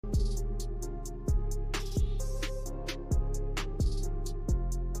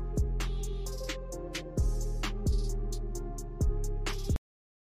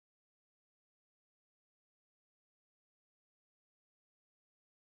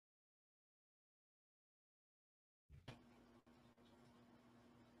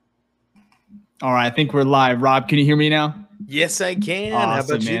All right, I think we're live. Rob, can you hear me now? Yes, I can. Awesome, How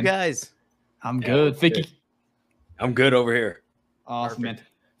about man. you guys? I'm good. Ficky. I'm good over here. Awesome, Perfect.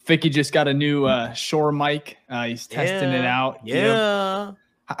 man. Ficky just got a new Shure mic. He's testing it out. Yeah.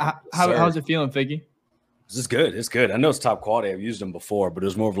 How's it feeling, Ficky? This is good. It's good. I know it's top quality. I've used them before, but it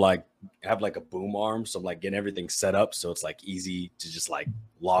was more of like I have like a boom arm, so I'm like getting everything set up so it's like easy to just like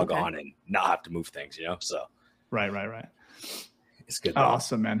log on and not have to move things, So Right. it's good.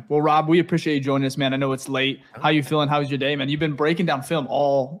 Awesome, man. Well, Rob, we appreciate you joining us, man. I know it's late. How you feeling? How's your day, man? You've been breaking down film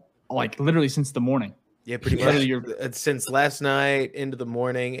all literally since the morning. Yeah, pretty much. Since last night into the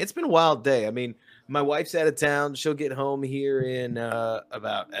morning. It's been a wild day. I mean, my wife's out of town. She'll get home here in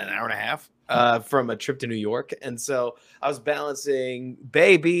about an hour and a half from a trip to New York. And so I was balancing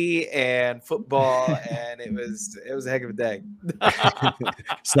baby and football, and it was a heck of a day.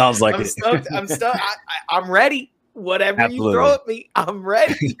 Sounds like I'm stoked. I'm stoked. I'm ready. Whatever you throw at me, I'm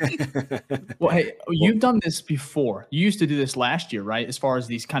ready. Well, hey, you've done this before. You used to do this last year, right? As far as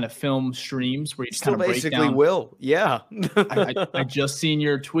these kind of film streams where you just kind of break down. Will. Yeah. I just seen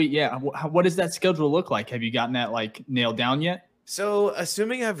your tweet. Yeah. What does that schedule look like? Have you gotten that nailed down yet? So,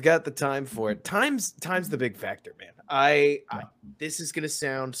 assuming I've got the time for it, time's the big factor, man. This is gonna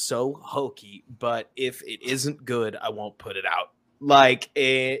sound so hokey, but if it isn't good, I won't put it out.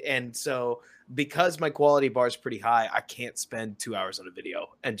 And so because my quality bar is pretty high, I can't spend 2 hours on a video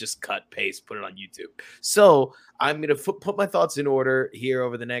and just cut, paste, put it on YouTube. So I'm going to put my thoughts in order here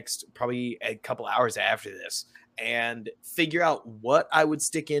over the next probably a couple hours after this and figure out what I would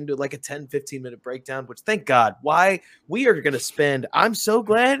stick into like a 10, 15-minute breakdown, which thank God, why we are going to spend. I'm so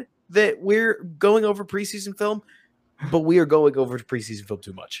glad that we're going over preseason film, but we are going over to preseason film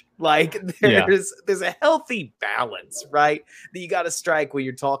too much. There's a healthy balance, right? That you got to strike when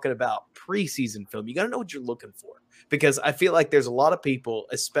you're talking about preseason film. You got to know what you're looking for, because I feel like there's a lot of people,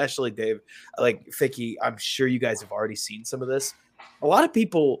 especially Dave, like Ficky, I'm sure you guys have already seen some of this. A lot of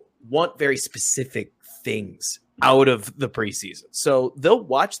people want very specific things out of the preseason. So they'll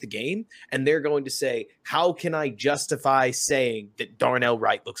watch the game and they're going to say, how can I justify saying that Darnell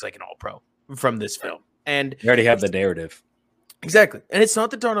Wright looks like an all-pro from this film? And you already have the narrative. Exactly. And it's not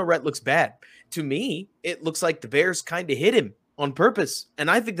that Darnell Wright looks bad. To me, it looks like the Bears kind of hit him on purpose. And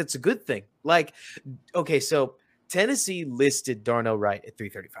I think that's a good thing. So Tennessee listed Darnell Wright at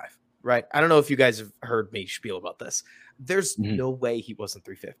 335, right? I don't know if you guys have heard me spiel about this. There's no way he wasn't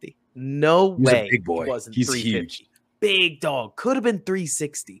 350. No He's way a big boy. He wasn't He's 350. huge. Big dog. Could have been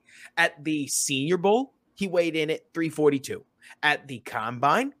 360. At the Senior Bowl, he weighed in at 342. At the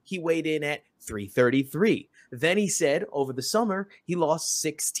Combine, he weighed in at 333. Then he said over the summer, he lost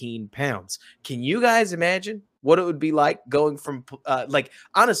 16 pounds. Can you guys imagine what it would be like going from,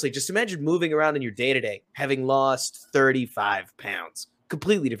 honestly, just imagine moving around in your day-to-day, having lost 35 pounds.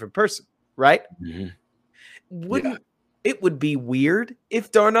 Completely different person, right? Mm-hmm. It would be weird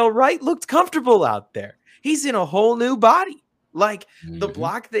if Darnell Wright looked comfortable out there. He's in a whole new body. The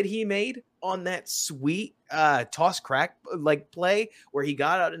block that he made on that sweet toss crack play where he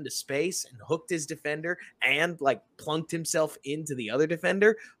got out into space and hooked his defender and plunked himself into the other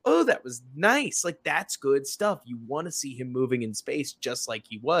defender. Oh, that was nice. That's good stuff. You want to see him moving in space just like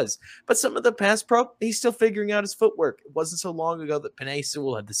he was. But some of the pass pro, he's still figuring out his footwork. It wasn't so long ago that Penei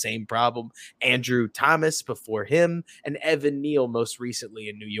Sewell had the same problem. Andrew Thomas before him, and Evan Neal most recently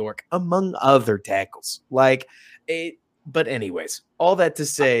in New York, among other tackles. But anyways, all that to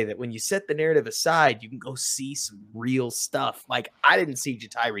say that when you set the narrative aside, you can go see some real stuff. I didn't see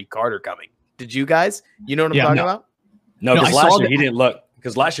Ja'Tyre Carter coming. Did you guys? You know what I'm talking about? No, because last year he didn't look.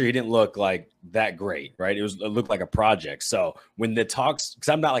 Because last year he didn't look like that great, right? It looked like a project. So when the talks, because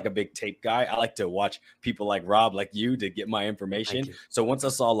I'm not like a big tape guy, I like to watch people like Rob, like you, to get my information. So once I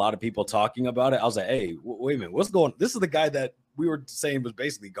saw a lot of people talking about it, I was like, hey, wait a minute, what's going on? This is the guy that we were saying was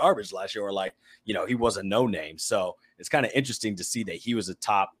basically garbage last year, or he was a no name. So it's kind of interesting to see that he was a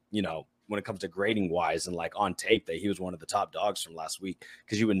top, when it comes to grading wise and on tape, that he was one of the top dogs from last week,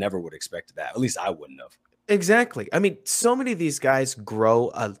 because you would never expect that. At least I wouldn't have. Exactly. I mean, so many of these guys grow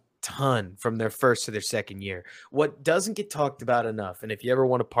a ton from their first to their second year. What doesn't get talked about enough, and if you ever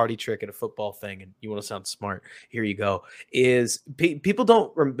want a party trick at a football thing and you want to sound smart, here you go, is people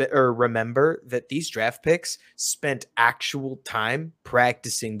don't remember that these draft picks spent actual time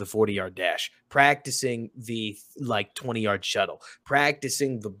practicing the 40-yard dash, practicing the 20-yard shuttle,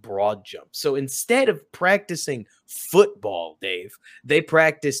 practicing the broad jump. So instead of practicing football, Dave, they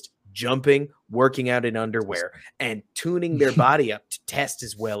practiced jumping, working out in underwear, and tuning their body up to test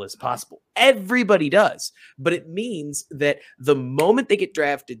as well as possible. Everybody does, but it means that the moment they get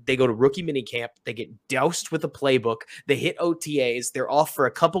drafted, they go to rookie minicamp, they get doused with a playbook, they hit OTAs, they're off for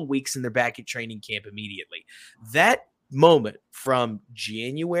a couple weeks, and they're back at training camp immediately. That moment from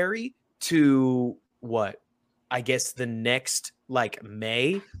January to what? I guess the next like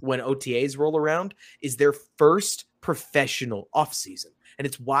May when OTAs roll around is their first professional offseason. And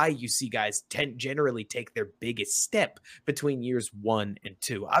it's why you see guys generally take their biggest step between years 1 and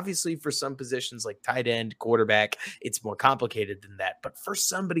 2. Obviously, for some positions like tight end, quarterback, it's more complicated than that. But for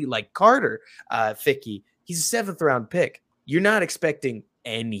somebody like Carter, Ficky, he's a 7th round pick. You're not expecting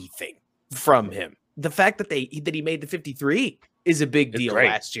anything from him. The fact that he made the 53 is a big deal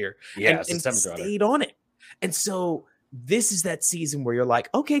last year. Yeah, and stayed on it. And so this is that season where you're like,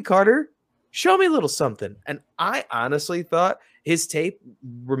 okay, Carter, show me a little something. And I honestly thought his tape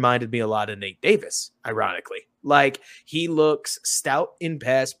reminded me a lot of Nate Davis, ironically. Like, he looks stout in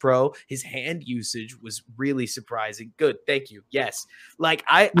pass pro. His hand usage was really surprising. Good. Thank you. Yes. Like,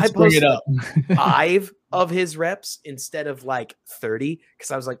 I posted 5 of his reps instead of like 30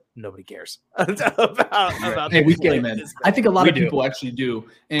 because I was like, nobody cares about hey, we get him in. I think a lot of people actually do.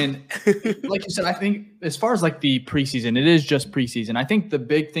 And like you said, I think as far as like the preseason, it is just preseason. I think the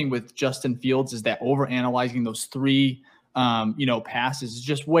big thing with Justin Fields is that overanalyzing those 3 passes is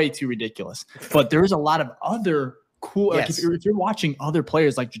just way too ridiculous. But there's a lot of other cool, like if you're watching other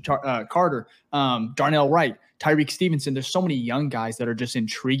players like Carter, Darnell Wright, Tyreek Stevenson, there's so many young guys that are just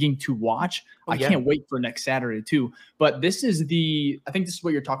intriguing to watch. I can't wait for next Saturday too. But I think this is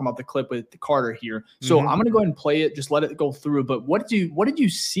what you're talking about, the clip with Carter here. So I'm going to go ahead and play it. Just let it go through. But what did you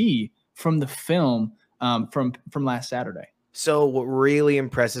see from the film from last Saturday? So what really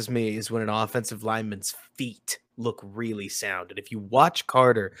impresses me is when an offensive lineman's feet look really sound. And if you watch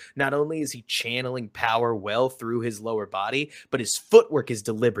Carter, not only is he channeling power well through his lower body, but his footwork is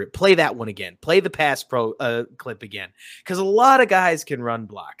deliberate. Play that one again. Play the pass pro clip again. Because a lot of guys can run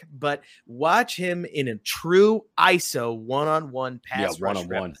block, but watch him in a true ISO one-on-one pass rush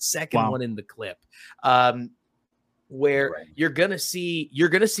rep, the second one in the clip. Where you're gonna see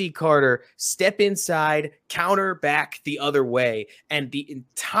Carter step inside, counter back the other way, and the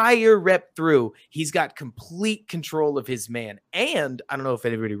entire rep through, he's got complete control of his man. And I don't know if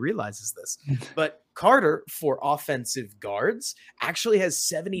anybody realizes this, but Carter, for offensive guards, actually has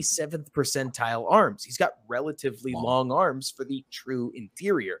 77th percentile arms. He's got relatively long arms for the true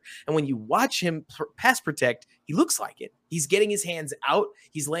interior. And when you watch him pass protect, he looks like it. He's getting his hands out,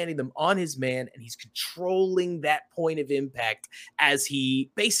 he's landing them on his man, and he's controlling that point of impact as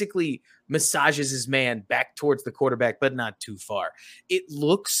he basically massages his man back towards the quarterback, but not too far. It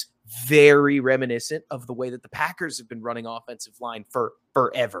looks very reminiscent of the way that the Packers have been running offensive line for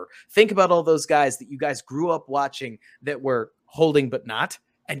forever. Think about all those guys that you guys grew up watching that were holding but not.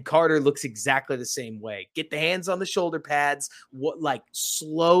 And Carter looks exactly the same way. Get the hands on the shoulder pads,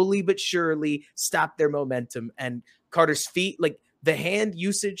 slowly but surely stop their momentum. And Carter's feet, the hand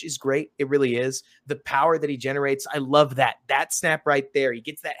usage is great. It really is. The power that he generates, I love that. That snap right there. He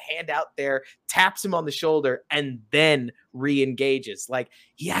gets that hand out there, taps him on the shoulder, and then re-engages. Like,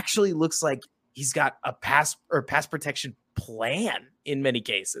 he actually looks like he's got a pass protection plan in many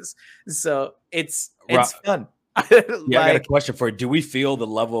cases. So it's fun. I got a question for you. Do we feel the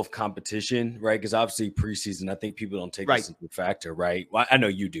level of competition, right? Because obviously preseason, I think people don't take this into factor, right? Well, I know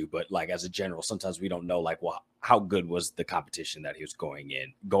you do, but as a general, sometimes we don't know, how good was the competition that he was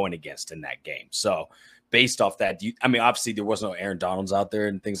going against in that game. So based off that, obviously there was no Aaron Donalds out there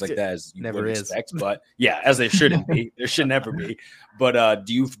and things like that, as you never expect, but as there shouldn't be, there should never be. But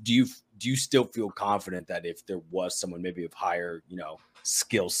do you still feel confident that if there was someone maybe of higher,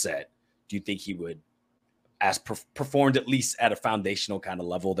 skill set, do you think he would performed at least at a foundational kind of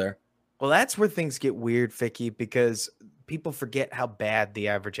level there? Well, that's where things get weird, Ficky, because people forget how bad the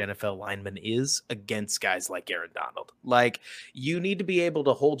average NFL lineman is against guys like Aaron Donald. Like, you need to be able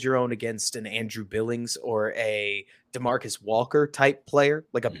to hold your own against an Andrew Billings or a DeMarcus Walker type player,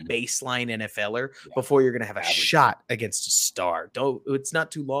 like a baseline NFLer, before you're going to have a shot against a star. It's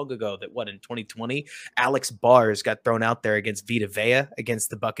not too long ago that in 2020, Alex Bars got thrown out there against Vita Vea against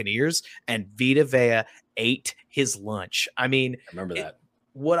the Buccaneers, and Vita Vea ate his lunch. I remember that.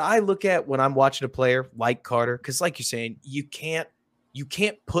 What I look at when I'm watching a player like Carter, because like you're saying, you can't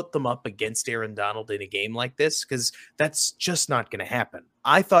put them up against Aaron Donald in a game like this, because that's just not going to happen.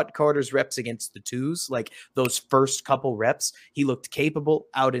 I thought Carter's reps against the twos, like those first couple reps, he looked capable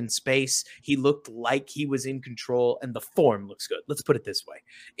out in space. He looked like he was in control, and the form looks good. Let's put it this way.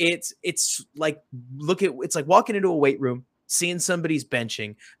 It's like walking into a weight room, seeing somebody's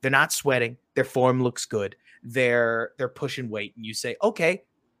benching, they're not sweating, their form looks good, they're pushing weight, and you say, okay,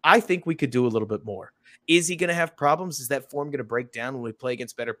 I think we could do a little bit more. Is he going to have problems? Is that form going to break down when we play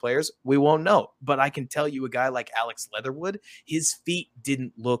against better players? We won't know. But I can tell you, a guy like Alex Leatherwood, his feet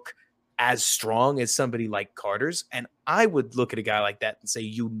didn't look as strong as somebody like Carter's. And I would look at a guy like that and say,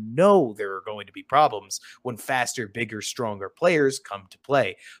 there are going to be problems when faster, bigger, stronger players come to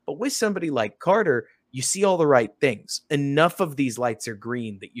play. But with somebody like Carter, you see all the right things. Enough of these lights are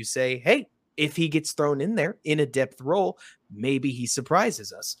green that you say, hey, if he gets thrown in there in a depth role, maybe he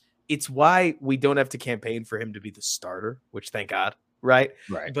surprises us. It's why we don't have to campaign for him to be the starter, which thank God, right?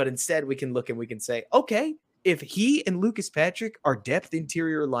 Right. But instead we can look and we can say, okay, if he and Lucas Patrick are depth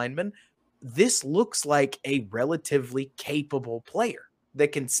interior linemen, this looks like a relatively capable player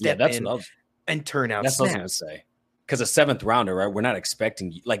that can step in and turn out snaps. That's what I was going to say. Because a 7th rounder, right? We're not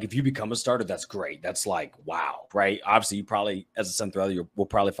expecting, like, if you become a starter, that's great. That's like, wow, right? Obviously, you probably, as a 7th rounder, we'll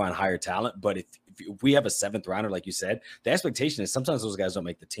probably find higher talent. But if we have a 7th rounder, like you said, the expectation is sometimes those guys don't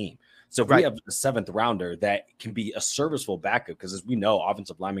make the team. So if we have a 7th rounder that can be a serviceable backup, because as we know,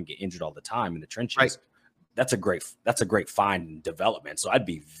 offensive linemen get injured all the time in the trenches. Right. That's a great find and development. So I'd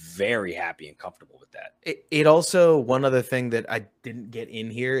be very happy and comfortable with that. It also, one other thing that I didn't get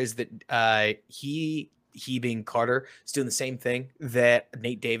in here is that he being Carter is doing the same thing that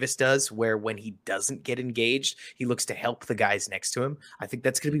Nate Davis does, where when he doesn't get engaged, he looks to help the guys next to him. I think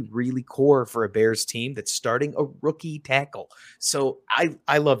that's going to be really core for a Bears team that's starting a rookie tackle. So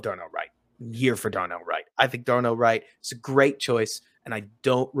I love Darnell Wright. Here for Darnell Wright. I think Darnell Wright is a great choice, and I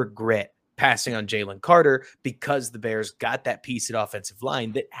don't regret passing on Jalen Carter because the Bears got that piece at offensive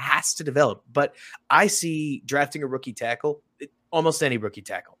line that has to develop. But I see drafting a rookie tackle, almost any rookie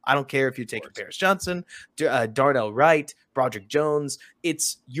tackle. I don't care if you're taking Paris Johnson, Darnell Wright, Broderick Jones.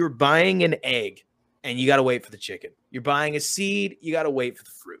 You're buying an egg and you got to wait for the chicken. You're buying a seed, you got to wait for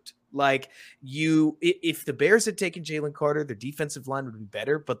the fruit. Like if the Bears had taken Jalen Carter, their defensive line would be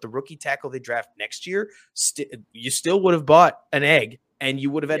better, but the rookie tackle they draft next year, you still would have bought an egg and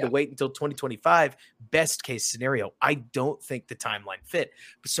you would have had to wait until 2025, best case scenario. I don't think the timeline fit.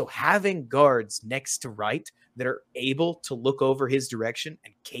 So having guards next to Wright that are able to look over his direction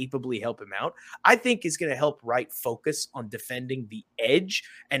and capably help him out, I think is going to help Wright focus on defending the edge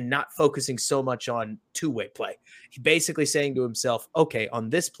and not focusing so much on two-way play. He basically saying to himself, okay, on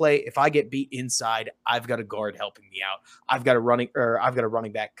this play, if I get beat inside, I've got a guard helping me out. I've got a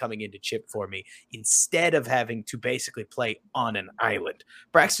running back coming in to chip for me instead of having to basically play on an island.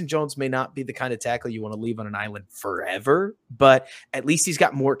 Braxton Jones may not be the kind of tackle you want to leave on an island forever, but at least he's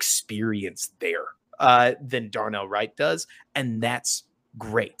got more experience there than Darnell Wright does. And that's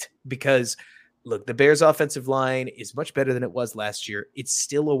great because, look, the Bears offensive line is much better than it was last year. It's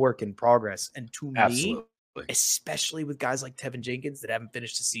still a work in progress. And to me, especially with guys like Tevin Jenkins that haven't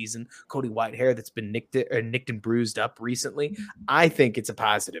finished the season, Cody Whitehair that's been nicked and bruised up recently, I think it's a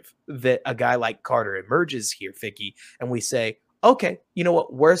positive that a guy like Carter emerges here, Ficky, and we say, okay, you know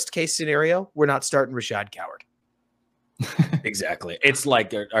what? Worst case scenario, we're not starting Rashad Coward. Exactly. It's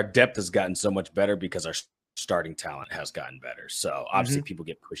like our depth has gotten so much better because our starting talent has gotten better. So obviously people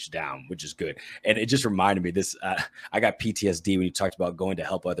get pushed down, which is good. And it just reminded me this, I got PTSD when you talked about going to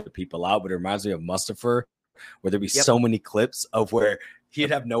help other people out, but it reminds me of Mustafa, where there'd be so many clips of where he'd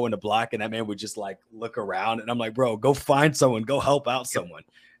have no one to block and that man would just like look around. And I'm like, bro, go find someone, go help out someone.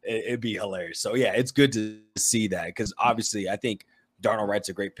 It'd be hilarious. So yeah, it's good to see that because obviously I think Darnell Wright's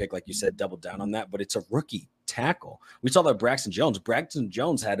a great pick. Like you said, double down on that, but it's a rookie tackle. We saw that Braxton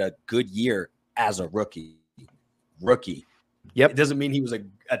Jones had a good year as a rookie. Yep. It doesn't mean he was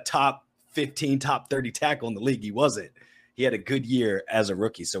a top 15, top 30 tackle in the league. He wasn't. He had a good year as a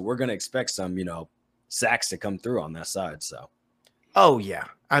rookie. So we're going to expect some, sacks to come through on that side. So. Oh yeah.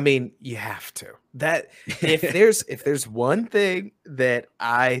 I mean, you have to. That if there's one thing that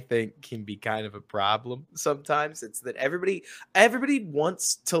I think can be kind of a problem sometimes, it's that everybody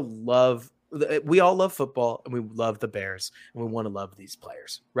wants to love. We all love football and we love the Bears and we want to love these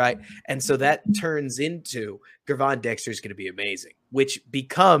players, right? And so that turns into Gervon Dexter is going to be amazing, which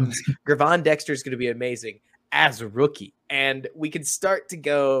becomes Gervon Dexter is going to be amazing as a rookie, and we can start to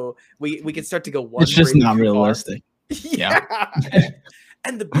go. We can start to go one. It's just not realistic. Yeah.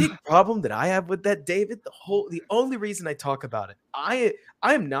 And the big problem that I have with that, David, the only reason I talk about it, I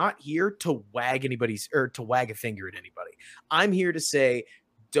am not here to wag a finger at anybody. I'm here to say,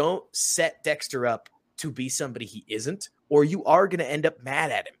 don't set Dexter up to be somebody he isn't, or you are going to end up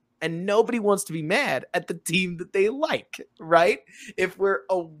mad at him. And nobody wants to be mad at the team that they like, right? If we're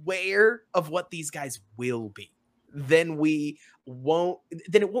aware of what these guys will be, then it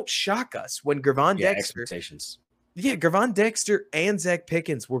won't shock us when Gervon Dexter. Expectations. Yeah, Gervon Dexter and Zach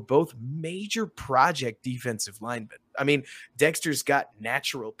Pickens were both major project defensive linemen. I mean, Dexter's got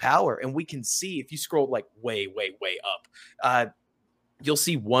natural power, and we can see if you scroll like way, way, way up, you'll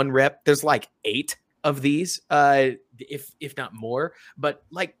see one rep. There's like 8 of these, if not more. But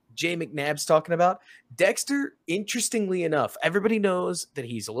like Jay McNabb's talking about, Dexter, interestingly enough, everybody knows that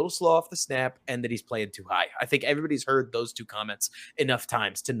he's a little slow off the snap and that he's playing too high. I think everybody's heard those 2 comments enough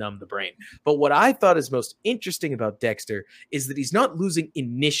times to numb the brain. But what I thought is most interesting about Dexter is that he's not losing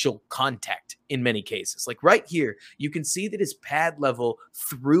initial contact in many cases. Like right here, you can see that his pad level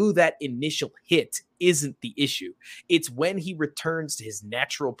through that initial hit isn't the issue. It's when he returns to his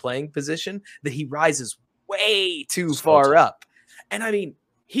natural playing position that he rises way too far up. And I mean,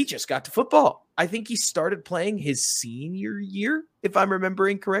 he just got to football. I think he started playing his senior year, if I'm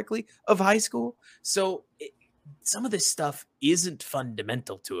remembering correctly, of high school. So some of this stuff isn't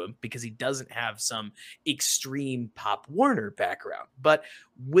fundamental to him because he doesn't have some extreme Pop Warner background. But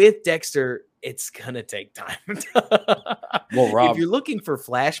with Dexter, it's going to take time. Well, Rob, if you're looking for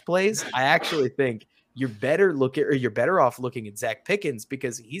flash plays, I actually think you're better off looking at Zach Pickens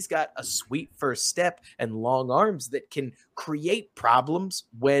because he's got a sweet first step and long arms that can create problems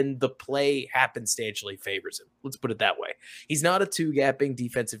when the play happenstagely favors him. Let's put it that way. He's not a 2-gapping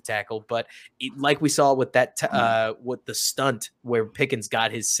defensive tackle, but like we saw with that with the stunt where Pickens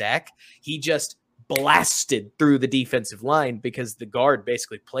got his sack, he just blasted through the defensive line because the guard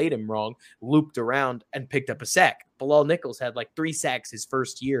basically played him wrong, looped around, and picked up a sack. Bilal Nichols had like 3 sacks his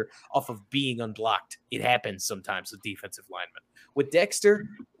first year off of being unblocked. It happens sometimes with defensive linemen. With Dexter,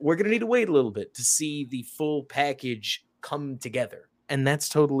 we're going to need to wait a little bit to see the full package come together, and that's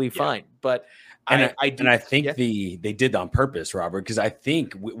totally fine. But I think they did on purpose, Robert, because I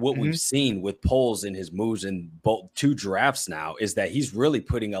think what we've seen with Poles and his moves in both 2 drafts now is that he's really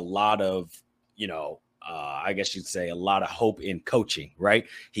putting a lot of, I guess you'd say a lot of hope in coaching, right?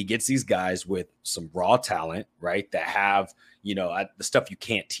 He gets these guys with some raw talent, right? That have, the stuff you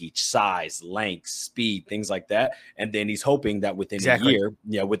can't teach, size, length, speed, things like that. And then he's hoping that within a year,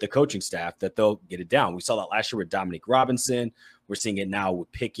 with the coaching staff, that they'll get it down. We saw that last year with Dominique Robinson. We're seeing it now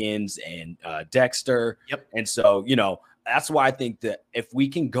with Pickens and Dexter. Yep. And so, that's why I think that if we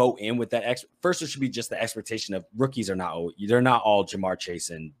can go in with that, first there should be just the expectation of rookies they're not all Jamar Chase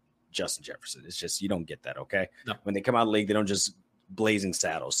and Justin Jefferson. It's just, you don't get that. Okay. No. When they come out of the league, they don't just blazing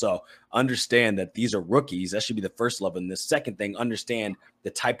saddles. So understand that these are rookies. That should be the first level. And the second thing, understand the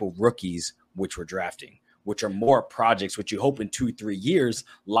type of rookies which we're drafting, which are more projects, which you hope in 2-3 years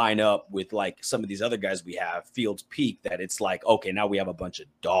line up with like some of these other guys we have, Fields Peak, that it's like, okay, now we have a bunch of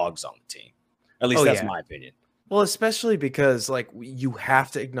dogs on the team. At least that's my opinion. Well, especially because like you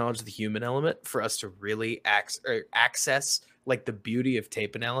have to acknowledge the human element for us to really access like the beauty of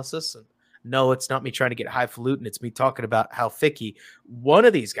tape analysis. And no, it's not me trying to get highfalutin. It's me talking about how Ficky, one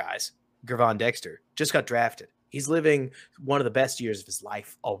of these guys, Gervon Dexter, just got drafted. He's living one of the best years of his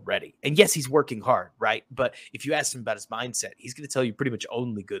life already. And yes, he's working hard, right? But if you ask him about his mindset, he's going to tell you pretty much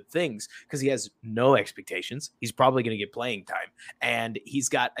only good things because he has no expectations. He's probably going to get playing time. And he's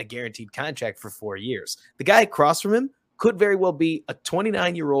got a guaranteed contract for 4 years. The guy across from him could very well be a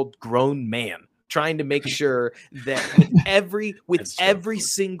 29-year-old grown man trying to make sure that with every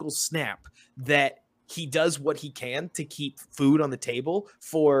single snap that he does what he can to keep food on the table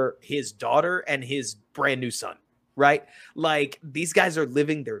for his daughter and his brand new son, right? Like these guys are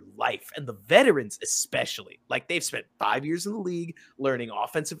living their life, and the veterans especially, like they've spent 5 years in the league learning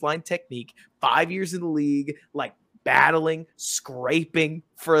offensive line technique, 5 years in the league, like battling, scraping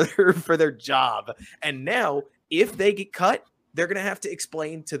for their job. And now if they get cut, they're going to have to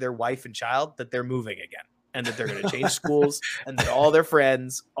explain to their wife and child that they're moving again and that they're going to change schools and that all their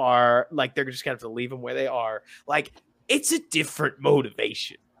friends are like, they're just going to have to leave them where they are. Like it's a different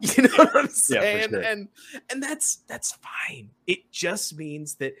motivation. You know what I'm saying? Yeah, sure. And that's fine. It just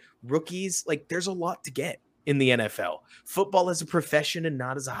means that rookies, like there's a lot to get in the NFL. Football as a profession and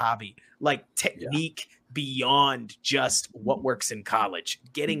not as a hobby. Like technique beyond just what works in college.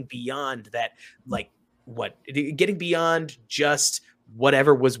 Getting beyond that, getting beyond just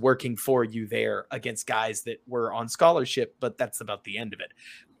whatever was working for you there against guys that were on scholarship, but that's about the end of it.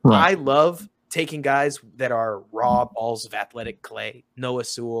 Right. I love taking guys that are raw balls of athletic clay, Noah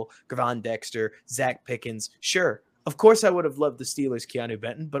Sewell, Gervon Dexter, Zach Pickens. Sure. Of course I would have loved the Steelers, Keanu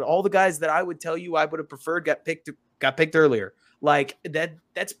Benton, but all the guys that I would tell you I would have preferred got picked earlier. Like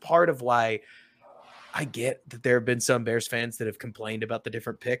that's part of why I get that there have been some Bears fans that have complained about the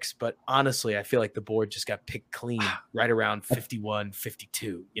different picks, but honestly, I feel like the board just got picked clean right around 51,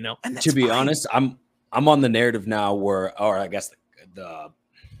 52, And that's to be honest, I'm on the narrative now where, or I guess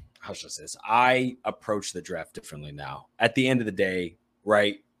how should I say this? I approach the draft differently now. At the end of the day,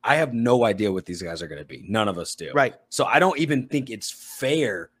 right? I have no idea what these guys are going to be. None of us do. Right. So I don't even think it's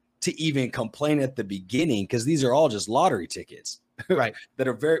fair to even complain at the beginning, because these are all just lottery tickets, right? That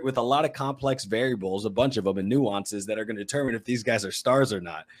are with a lot of complex variables, a bunch of them, and nuances that are going to determine if these guys are stars or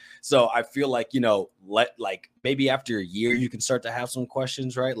not. So I feel like, maybe after a year, you can start to have some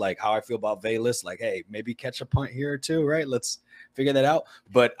questions, right? Like how I feel about Velas, like, hey, maybe catch a punt here or two, right? Let's figure that out.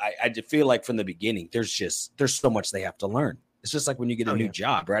 But I just feel like from the beginning, there's so much they have to learn. It's just like when you get a new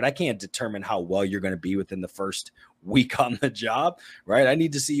job, right? I can't determine how well you're going to be within the first week on the job, right? I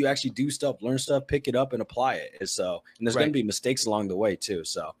need to see you actually do stuff, learn stuff, pick it up, and apply it. And there's going to be mistakes along the way too.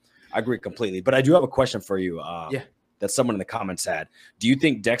 So I agree completely. But I do have a question for you. That someone in the comments had. Do you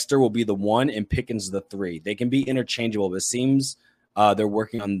think Dexter will be the 1 and Pickens the 3? They can be interchangeable, but it seems they're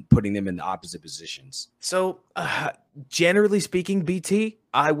working on putting them in the opposite positions. So generally speaking, BT,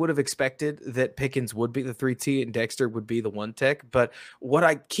 I would have expected that Pickens would be the 3T and Dexter would be the 1 tech. But what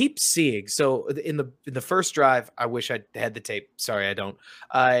I keep seeing, so in the first drive, I wish I had the tape. Sorry, I don't.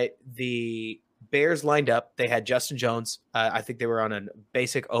 The Bears lined up. They had Justin Jones. I think they were on a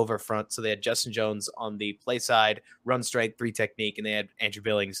basic over front. So they had Justin Jones on the play side, run straight, 3 technique, and they had Andrew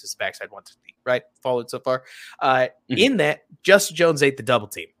Billings as backside 1 technique, right? Followed so far. In that, Justin Jones ate the double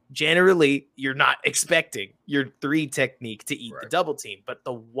team. Generally, you're not expecting your 3 technique to eat the double team, but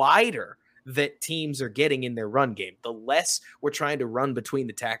the wider that teams are getting in their run game, the less we're trying to run between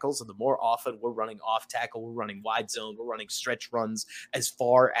the tackles, and the more often we're running off tackle, we're running wide zone, we're running stretch runs as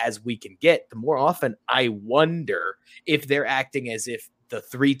far as we can get, the more often I wonder if they're acting as if the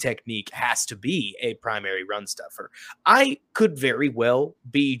 3 technique has to be a primary run stuffer. I could very well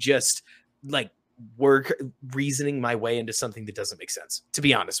be just like reasoning my way into something that doesn't make sense, to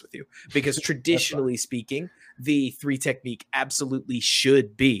be honest with you, because traditionally speaking, the 3 technique absolutely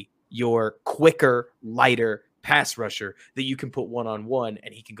should be your quicker, lighter pass rusher that you can put 1-on-1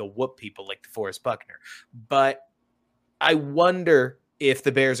 and he can go whoop people like DeForest Buckner. But I wonder if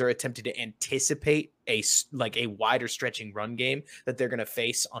the Bears are attempting to anticipate a wider stretching run game that they're going to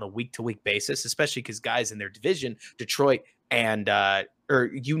face on a week-to-week basis, especially because guys in their division, Detroit and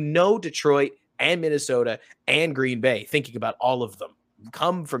Detroit and Minnesota and Green Bay, thinking about all of them,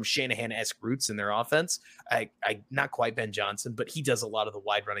 come from Shanahan-esque roots in their offense. I not quite Ben Johnson, but he does a lot of the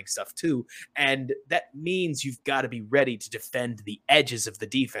wide running stuff too. And that means you've got to be ready to defend the edges of the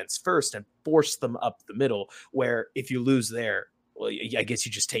defense first and force them up the middle, where if you lose there, well, I guess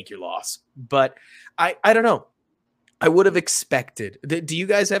you just take your loss. But I don't know. I would have expected. Do you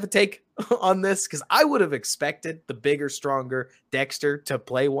guys have a take on this? Because I would have expected the bigger, stronger Dexter to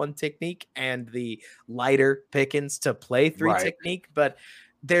play 1 technique and the lighter Pickens to play 3 technique. But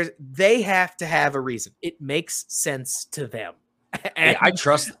they have to have a reason. It makes sense to them. And I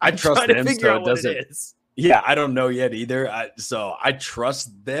trust them. So it doesn't. Yeah, I don't know yet either. So I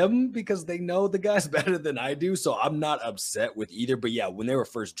trust them because they know the guys better than I do. So I'm not upset with either. But yeah, when they were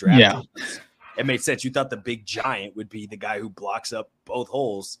first drafted. Yeah. It made sense. You thought the big giant would be the guy who blocks up both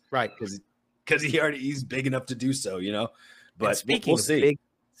holes, right? Because he's big enough to do so, But speaking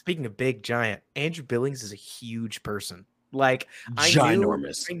of big giant, Andrew Billings is a huge person. Like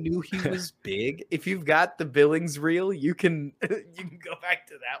ginormous. I knew he was big. If you've got the Billings reel, you can go back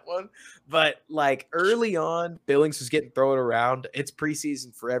to that one. But like early on, Billings was getting thrown around. It's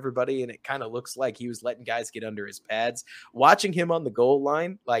preseason for everybody, and it kind of looks like he was letting guys get under his pads. Watching him on the goal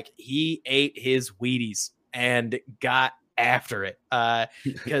line, like he ate his Wheaties and got after it.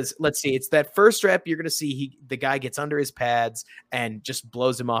 Because let's see, it's that first rep you're going to see the guy gets under his pads and just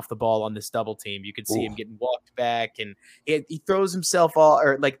blows him off the ball on this double team. You can see him getting walked back, and he throws himself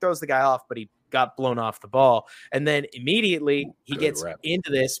throws the guy off, but he got blown off the ball. And then immediately he gets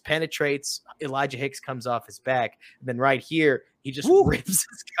into this, penetrates. Elijah Hicks comes off his back. And then right here, he just rips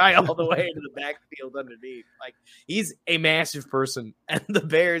this guy all the way into the backfield underneath. Like, he's a massive person, and the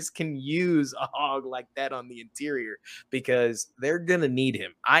Bears can use a hog like that on the interior because they're going to need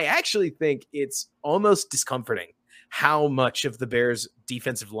him. I actually think it's almost discomforting how much of the Bears'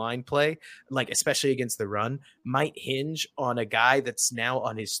 defensive line play, like especially against the run, might hinge on a guy that's now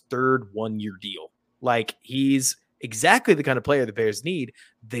on his 3rd 1-year deal. Like, he's exactly the kind of player the Bears need.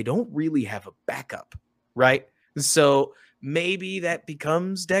 They don't really have a backup, right? So maybe that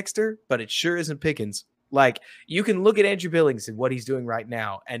becomes Dexter, but it sure isn't Pickens. Like, you can look at Andrew Billings and what he's doing right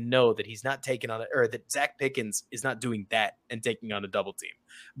now and know that he's not taking on that Zach Pickens is not doing that and taking on a double team.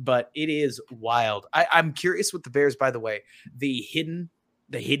 But it is wild. I'm curious with the Bears, by the way. The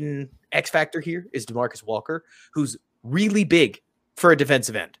hidden X factor here is DeMarcus Walker, who's really big for a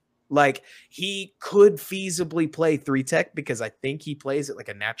defensive end. Like, he could feasibly play 3-tech because I think he plays at like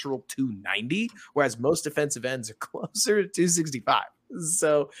a natural 290, whereas most defensive ends are closer to 265.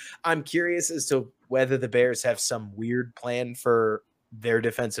 So I'm curious as to whether the Bears have some weird plan for their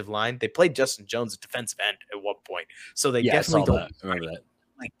defensive line. They played Justin Jones at defensive end at one point, so they definitely don't remember that,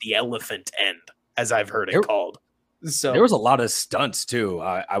 like the elephant end, as I've heard it called. So there was a lot of stunts too.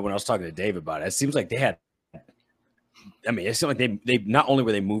 When I was talking to Dave about it, it seems like they had. I mean, it seemed like they not only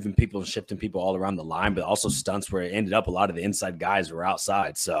were they moving people and shifting people all around the line, but also stunts where it ended up a lot of the inside guys were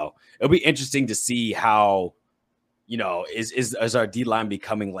outside. So it'll be interesting to see how, is our D line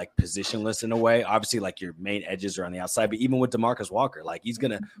becoming like positionless in a way? Obviously, like your main edges are on the outside, but even with DeMarcus Walker, like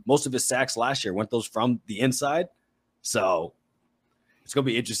most of his sacks last year went those from the inside. So it's gonna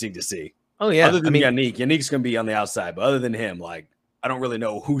be interesting to see. Oh yeah, other than Yannick's gonna be on the outside, but other than him, like I don't really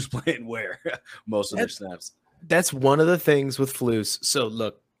know who's playing where most of their snaps. That's one of the things with Flus. So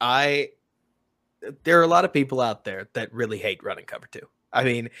look, there are a lot of people out there that really hate running cover 2. I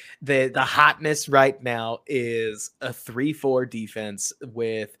mean, the hotness right now is a 3-4 defense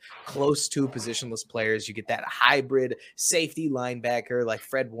with close to positionless players. You get that hybrid safety linebacker like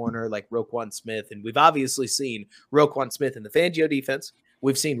Fred Warner, like Roquan Smith. And we've obviously seen Roquan Smith in the Fangio defense.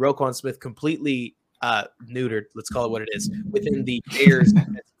 We've seen Roquan Smith completely neutered, let's call it what it is, within the Bears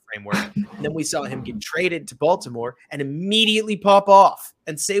defensive framework. And then we saw him get traded to Baltimore and immediately pop off.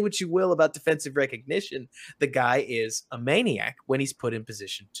 And say what you will about defensive recognition, the guy is a maniac when he's put in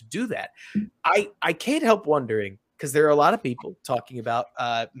position to do that. I can't help wondering, because there are a lot of people talking about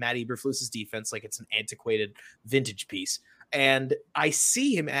Matt Eberflus's defense like it's an antiquated vintage piece. And I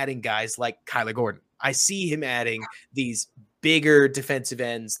see him adding guys like Kyler Gordon. I see him adding these bigger defensive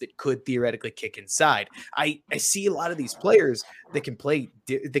ends that could theoretically kick inside. I see a lot of these players that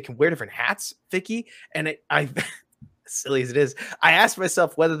can wear different hats, Ficky. And I silly as it is, I asked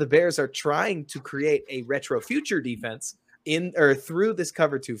myself whether the Bears are trying to create a retro future defense in or through this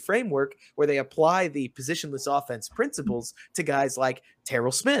cover 2 framework where they apply the positionless offense principles to guys like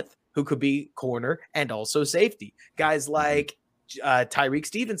Terrell Smith, who could be corner and also safety. Guys like Tyreek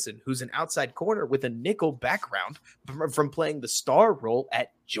Stevenson, who's an outside corner with a nickel background from playing the star role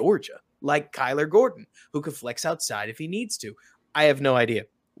at Georgia, like Kyler Gordon, who could flex outside if he needs to. I have no idea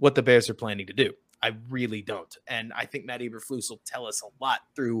what the Bears are planning to do. I really don't. And I think Matt Eberflus will tell us a lot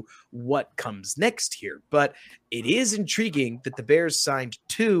through what comes next here. But it is intriguing that the Bears signed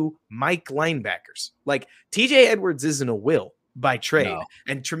 2 Mike linebackers. Like, TJ Edwards isn't a will by trade,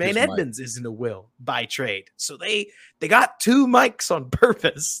 and Tremaine Edmonds isn't a will by trade. So they got 2 Mikes on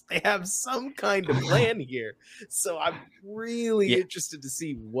purpose. They have some kind of plan here. So I'm really interested to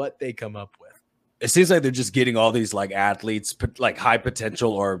see what they come up with. It seems like they're just getting all these like athletes, like high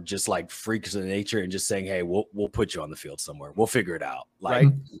potential or just like freaks of nature, and just saying, "Hey, we'll put you on the field somewhere. We'll figure it out." Like,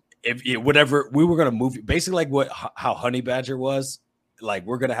 whatever we were gonna move, basically like how Honey Badger was. Like,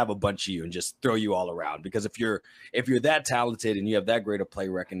 we're gonna have a bunch of you and just throw you all around, because if you're that talented and you have that great of play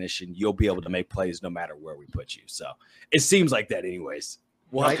recognition, you'll be able to make plays no matter where we put you. So it seems like that, anyways.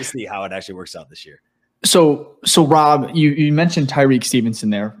 We'll have to see how it actually works out this year. So Rob, you mentioned Tyreek Stevenson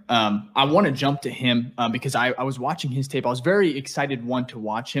there. I want to jump to him because I was watching his tape. I was very excited to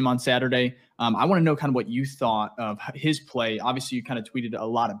watch him on Saturday. I want to know kind of what you thought of his play. Obviously, you kind of tweeted a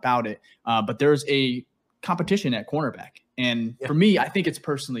lot about it, but there's a competition at cornerback. And for me, I think it's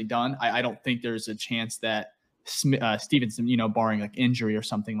personally done. I don't think there's a chance that Stevenson, barring like injury or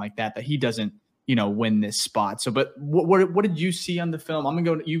something like that he doesn't, win this spot. So, but what did you see on the film? I'm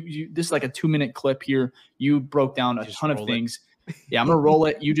going to go, this is like a 2-minute clip here. You broke down a ton of things. Yeah, I'm going to roll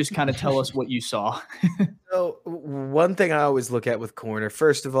it. You just kind of tell us what you saw. So one thing I always look at with corner,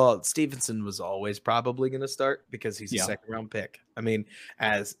 first of all, Stevenson was always probably going to start because he's a 2nd-round pick. I mean,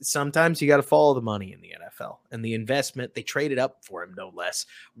 as sometimes you got to follow the money in the NFL, and the investment they traded up for him, no less,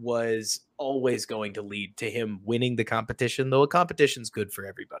 was always going to lead to him winning the competition, though a competition's good for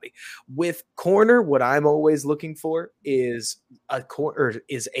everybody. With corner, what I'm always looking for is a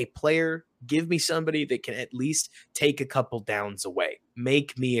player. Give me somebody that can at least take a couple downs away.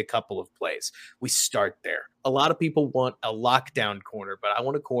 Make me a couple of plays. We start there. A lot of people want a lockdown corner, but I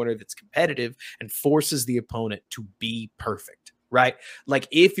want a corner that's competitive and forces the opponent to be perfect, right? Like,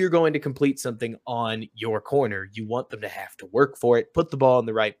 if you're going to complete something on your corner, you want them to have to work for it, put the ball in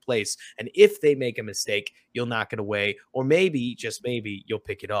the right place. And if they make a mistake, you'll knock it away, or maybe, just maybe, you'll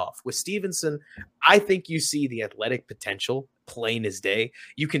pick it off. With Stevenson, I think you see the athletic potential plain as day.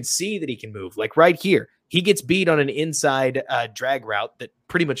 You can see that he can move. Like right here, he gets beat on an inside drag route that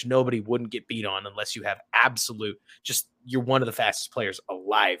pretty much nobody wouldn't get beat on unless you have absolute, you're one of the fastest players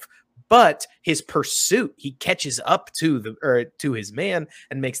alive. But his pursuit, he catches up to his man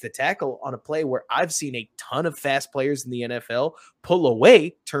and makes the tackle on a play where I've seen a ton of fast players in the NFL pull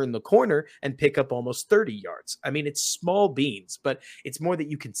away, turn the corner, and pick up almost 30 yards. I mean, it's small beans, but it's more that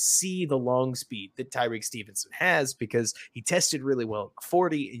you can see the long speed that Tyreek Stevenson has because he tested really well at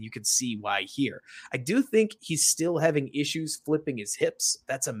 40, and you can see why here. I do think he's still having issues flipping his hips.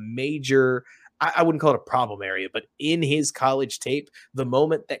 That's a major, I wouldn't call it a problem area, but in his college tape, the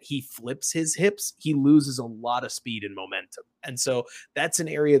moment that he flips his hips, he loses a lot of speed and momentum. And so that's an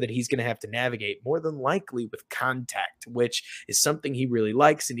area that he's going to have to navigate more than likely with contact, which is something he really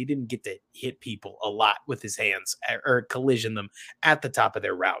likes. And he didn't get to hit people a lot with his hands or collision them at the top of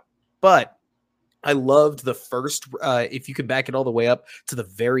their route. But I loved the first, if you could back it all the way up to the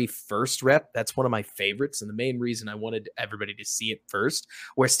very first rep, that's one of my favorites. And the main reason I wanted everybody to see it first,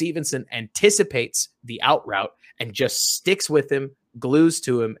 where Stevenson anticipates the out route and just sticks with him, glues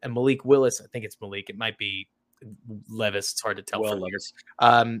to him, and Malik Willis, I think it's Malik, it might be Levis, it's hard to tell. Levis.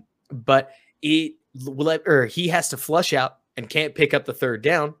 But he has to flush out and can't pick up the third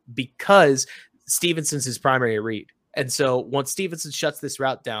down because Stevenson's his primary read. And so once Stevenson shuts this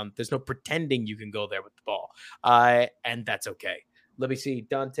route down, there's no pretending you can go there with the ball. And that's okay. Let me see.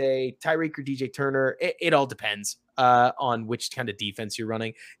 Dante, Tyreek, or DJ Turner. It all depends on which kind of defense you're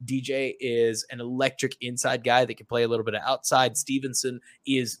running. DJ is an electric inside guy that can play a little bit of outside. Stevenson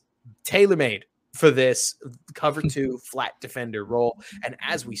is tailor-made for this cover 2 flat defender role. And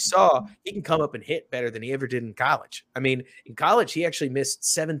as we saw, he can come up and hit better than he ever did in college. I mean, in college, he actually missed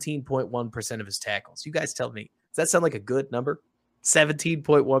 17.1% of his tackles. You guys tell me. Does that sound like a good number?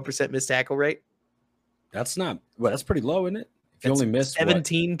 17.1% missed tackle rate? That's not, well, that's pretty low, isn't it? If you only missed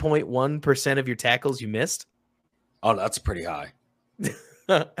 17.1% of your tackles you missed? Oh, that's pretty high.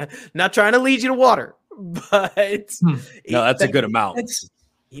 Not trying to lead you to water, but no, that's a good amount.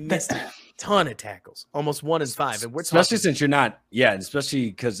 He missed a ton of tackles, almost 1 in 5. And we're especially since you're not, and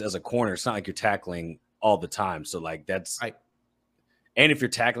especially because as a corner, it's not like you're tackling all the time. So like that's right. And if you're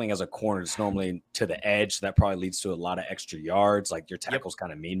tackling as a corner, it's normally to the edge. So that probably leads to a lot of extra yards. Like your tackles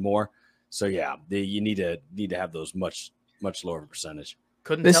kind of mean more. So yeah, you need to have those much lower percentage.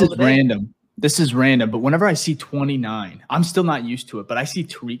 This is random. This is random, but whenever I see 29, I'm still not used to it. But I see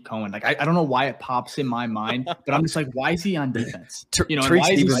Tariq Cohen. Like I don't know why it pops in my mind, but I'm just like, why is he on defense? You know,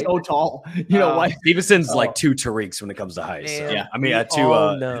 why is he so tall? You know, why Stevenson's like 2 Tariqs when it comes to height. So. Yeah, I mean, 2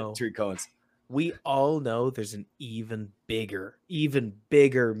 Tariq Cohens. We all know there's an even bigger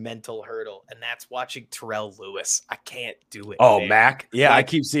mental hurdle, and that's watching Terrell Lewis. I can't do it. Oh, man. Mac? Yeah, like, I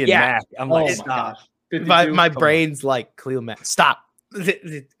keep seeing Mac. I'm like, stop. My brain's like, Cleo Mac, stop.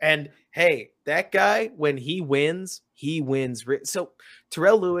 And hey, that guy, when he wins. So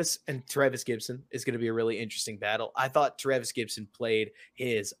Terrell Lewis and Travis Gibson is going to be a really interesting battle. I thought Travis Gibson played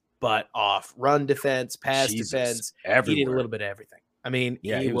his butt off. Run defense, pass defense. Everywhere. He did a little bit of everything. I mean,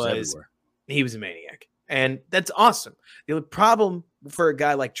 he was everywhere. He was a maniac, and that's awesome. The only problem for a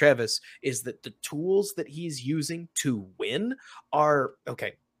guy like Travis is that the tools that he's using to win are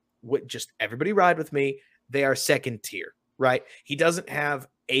okay. Just everybody ride with me. They are second tier, right? He doesn't have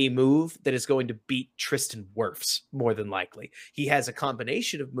a move that is going to beat Tristan Wirfs more than likely. He has a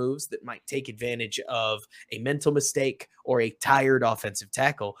combination of moves that might take advantage of a mental mistake or a tired offensive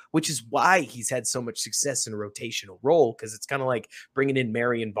tackle, which is why he's had so much success in a rotational role, because it's kind of like bringing in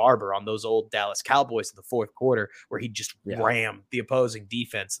Marion Barber on those old Dallas Cowboys in the fourth quarter, where he just rammed the opposing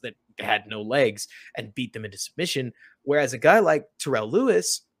defense that had no legs and beat them into submission. Whereas a guy like Terrell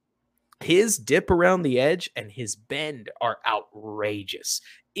Lewis, his dip around the edge and his bend are outrageous.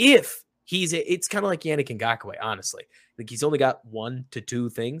 It's kind of like Yannick Ngakoue, honestly. Like he's only got 1 to 2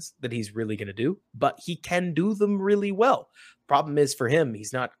 things that he's really going to do, but he can do them really well. Problem is for him,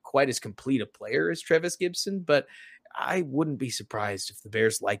 he's not quite as complete a player as Travis Gibson, but I wouldn't be surprised if the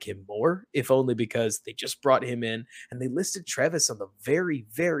Bears like him more, if only because they just brought him in and they listed Travis on the very,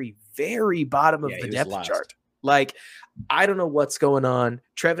 very, very bottom of the depth chart. Like, I don't know what's going on.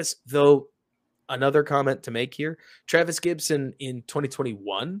 Travis, though, another comment to make here. Travis Gibson in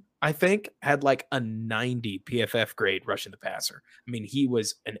 2021, I think, had like a 90 PFF grade rushing the passer. I mean, he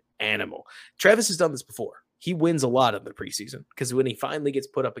was an animal. Travis has done this before. He wins a lot in the preseason because when he finally gets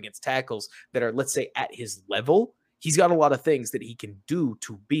put up against tackles that are, let's say, at his level, he's got a lot of things that he can do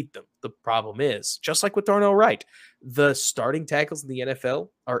to beat them. The problem is, just like with Darnell Wright, the starting tackles in the NFL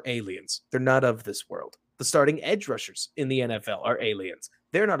are aliens. They're not of this world. The starting edge rushers in the NFL are aliens.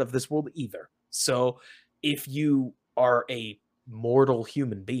 They're not of this world either. So if you are a mortal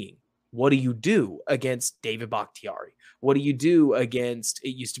human being What do you do against David Bakhtiari? What do you do against,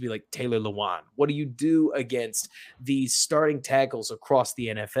 it used to be like Taylor Lewan? What do you do against these starting tackles across the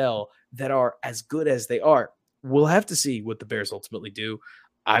NFL that are as good as they are? We'll have to see what the Bears ultimately do.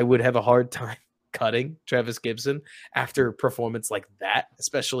 I would have a hard time cutting Travis Gibson after a performance like that,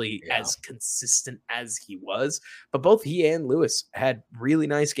 especially as consistent as he was. But both he and Lewis had really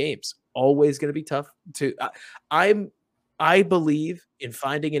nice games. Always going to be tough to I believe in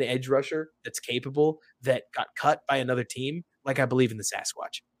finding an edge rusher that's capable, that got cut by another team. Like I believe in the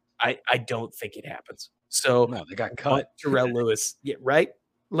Sasquatch. I don't think it happens. So no, they got cut. Terrell Lewis, yeah, right?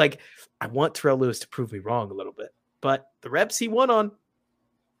 Like I want Terrell Lewis to prove me wrong a little bit, but the reps he won on,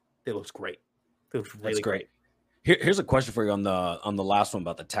 they looked great. They looked really great. Here's a question for you on the last one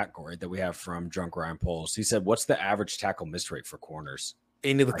about the tackle rate that we have from Drunk Ryan Poles. He said, "What's the average tackle miss rate for corners?"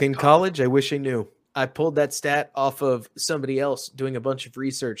 In college, I wish I knew. I pulled that stat off of somebody else doing a bunch of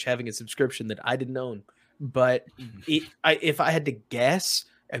research, having a subscription that I didn't own. But if I had to guess,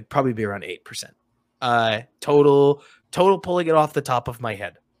 it'd probably be around 8%. Total pulling it off the top of my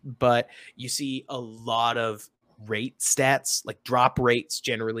head. But you see a lot of rate stats, like drop rates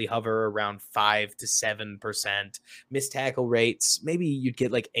generally hover around 5 to 7%. Missed tackle rates, maybe you'd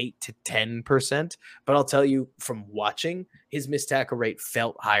get like 8 to 10%. But I'll tell you from watching, his missed tackle rate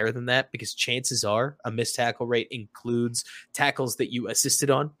felt higher than that, because chances are a missed tackle rate includes tackles that you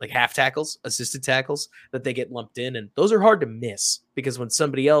assisted on, like half tackles, assisted tackles that they get lumped in. And those are hard to miss, because when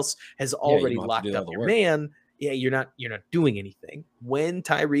somebody else has already locked up your man, you're not doing anything. When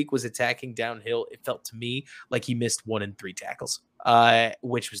Tyreek was attacking downhill, it felt to me like he missed 1 in 3 tackles,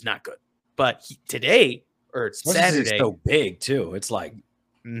 which was not good. But today, or Saturday, so big too. It's like,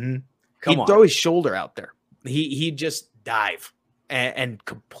 he'd throw his shoulder out there. He'd just dive and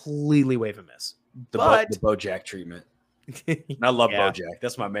completely wave a miss. The Bojack treatment. I love Bojack.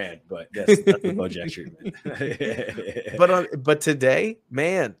 That's my man. But that's the Bojack treatment. But today,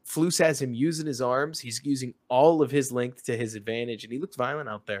 man, Flus has him using his arms. He's using all of his length to his advantage, and he looked violent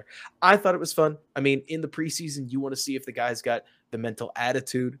out there. I thought it was fun. I mean, in the preseason, you want to see if the guy's got the mental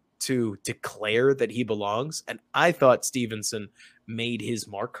attitude to declare that he belongs. And I thought Stevenson made his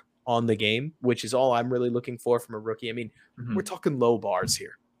mark on the game, which is all I'm really looking for from a rookie. I mean, we're talking low bars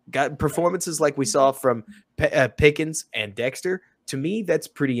here. Got performances like we saw from Pickens and Dexter. To me, that's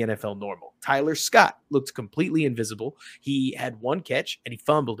pretty NFL normal. Tyler Scott looked completely invisible. He had 1 catch and he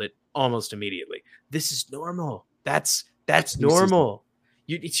fumbled it almost immediately. This is normal. That's normal.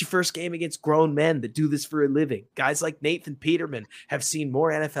 It's your first game against grown men that do this for a living. Guys like Nathan Peterman have seen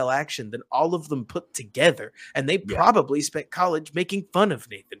more NFL action than all of them put together, and they probably spent college making fun of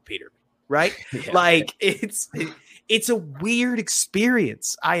Nathan Peterman. Right? Like it's a weird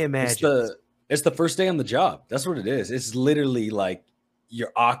experience, I imagine. It's the first day on the job. That's what it is. It's literally like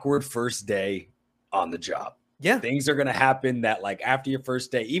your awkward first day on the job. Yeah. Things are going to happen that, like, after your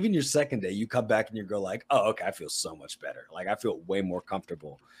first day, even your second day, you come back and you go like, oh, okay, I feel so much better. Like, I feel way more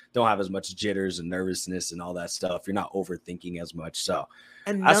comfortable. Don't have as much jitters and nervousness and all that stuff. You're not overthinking as much. So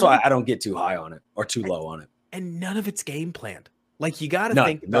that's why I don't get too high on it or too low on it. And none of it's game planned. Like, you got to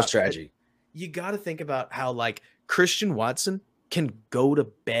think about no strategy. You got to think about how, like, Christian Watson can go to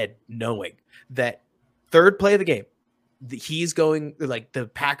bed knowing that third play of the game, he's going, like, the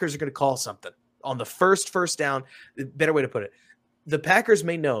Packers are going to call something on the first down. Better way to put it, the Packers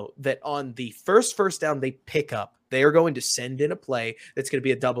may know that on the first down they pick up, they are going to send in a play that's going to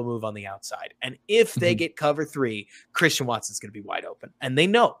be a double move on the outside. And if they get cover 3, Christian Watson's going to be wide open. And they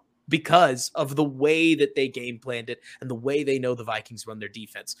know, because of the way that they game planned it and the way they know the Vikings run their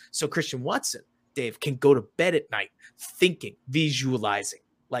defense. So Christian Watson, Dave, can go to bed at night thinking, visualizing,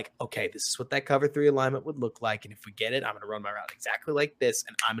 like, okay, this is what that cover 3 alignment would look like. And if we get it, I'm going to run my route exactly like this,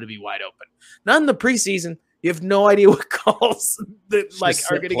 and I'm going to be wide open. Not in the preseason. You have no idea what calls that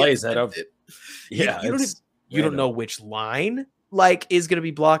are going to get that up. Yeah, you don't know which line like is going to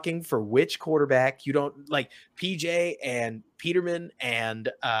be blocking for which quarterback. You don't, like, PJ and Peterman and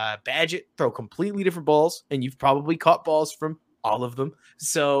Badgett throw completely different balls, and you've probably caught balls from all of them.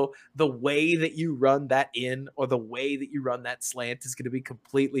 So the way that you run that in, or the way that you run that slant, is going to be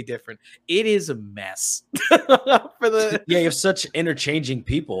completely different. It is a mess you have such interchanging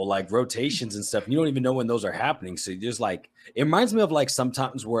people, like rotations and stuff. And you don't even know when those are happening. So you're just like, it reminds me of, like,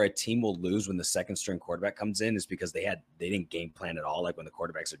 sometimes where a team will lose when the second string quarterback comes in is because they didn't game plan at all. Like, when the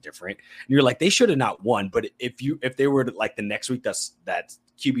quarterbacks are different, and you're like, they should have not won. But if they were to, like, the next week, that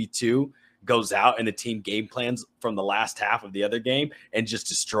QB2 goes out and the team game plans from the last half of the other game and just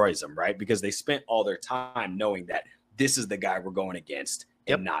destroys them, right? Because they spent all their time knowing that this is the guy we're going against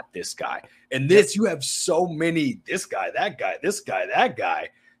and not this guy. And you have so many, this guy, that guy, this guy, that guy,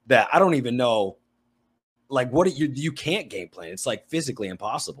 that I don't even know. Like, what you can't game plan. It's like physically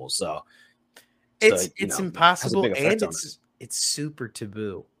impossible. So it's impossible, and it's super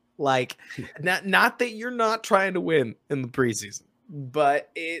taboo. Like, not that you're not trying to win in the preseason, but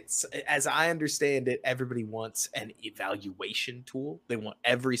it's, as I understand it, everybody wants an evaluation tool. They want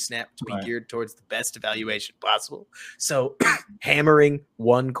every snap to be geared towards the best evaluation possible. So hammering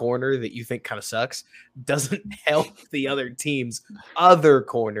one corner that you think kind of sucks doesn't help the other team's other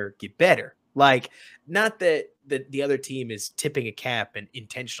corner get better. Like, not that the other team is tipping a cap and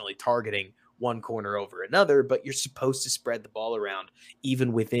intentionally targeting one corner over another, but you're supposed to spread the ball around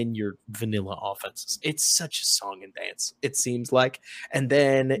even within your vanilla offenses. It's such a song and dance, it seems like. And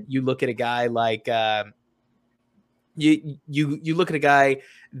then you look at a guy like you look at a guy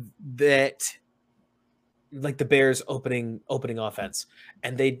that, like the Bears opening offense,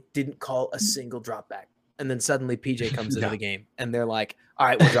 and they didn't call a single drop back. And then suddenly PJ comes into the game and they're like, all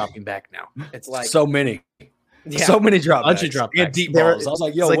right, we're dropping back now. It's like so many drop bunch backs. of drop backs. Deep balls. I was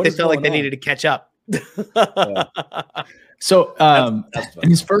like, yo, it's like they felt like they needed to catch up. So in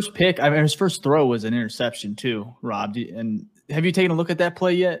his first pick, his first throw was an interception too, Rob. And have you taken a look at that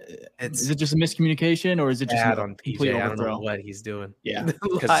play yet? Is it just a miscommunication, or is it just on PJ? I don't know what he's doing. Yeah,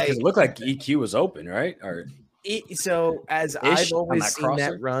 because it looked like EQ was open, right? Or so as I've always seen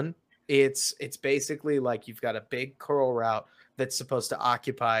that run, it's basically like you've got a big curl route that's supposed to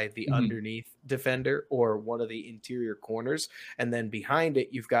occupy the underneath defender or one of the interior corners. And then behind it,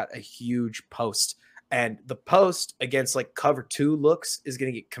 you've got a huge post. And the post against like cover 2 looks is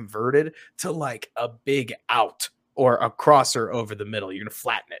going to get converted to like a big out or a crosser over the middle. You're going to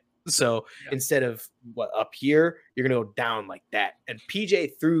flatten it. So instead of up here, you're going to go down like that. And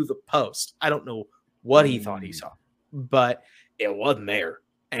PJ threw the post. I don't know what he thought he saw, but it wasn't there.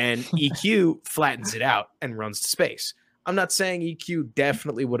 And EQ flattens it out and runs to space. I'm not saying EQ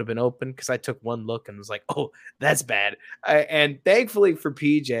definitely would have been open, because I took one look and was like, oh, that's bad. And thankfully for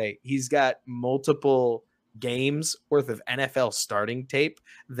PJ, he's got multiple games worth of NFL starting tape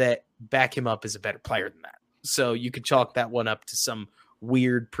that back him up as a better player than that. So you could chalk that one up to some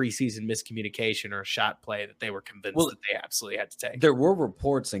weird preseason miscommunication or a shot play that they were convinced that they absolutely had to take. There were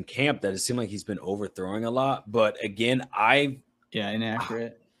reports in camp that it seemed like he's been overthrowing a lot. But again,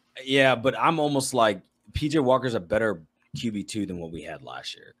 inaccurate. Yeah, but I'm almost like PJ Walker's a better QB2 than what we had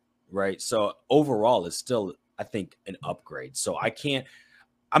last year, right? So overall, it's still, I think, an upgrade. So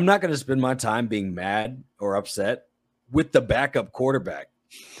I'm not going to spend my time being mad or upset with the backup quarterback.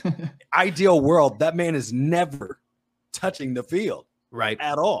 Ideal world, that man is never touching the field, right,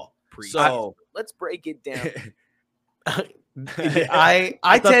 at all. So let's break it down. I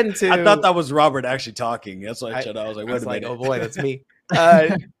thought that was Robert actually talking. That's why I was like, wait a minute. Oh boy, that's me.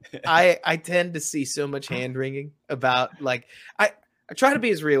 I tend to see so much hand wringing about, like, I try to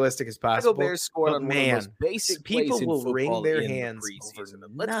be as realistic as possible. Bears scored on one of the most basic people will wring their hands over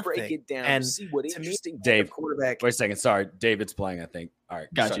nothing. Let's break it down and see what interesting Dave quarterback. Wait a second. Sorry, David's playing, I think. All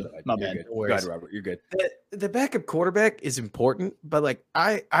right, got you. My bad. Go ahead, Robert. You're good. The backup quarterback is important, but like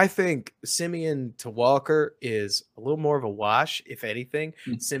I think Simeon to Walker is a little more of a wash, if anything.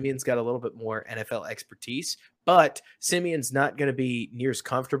 Simeon's got a little bit more NFL expertise, but Simeon's not going to be near as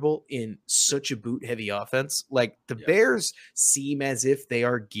comfortable in such a boot-heavy offense. Like the Bears seem as if they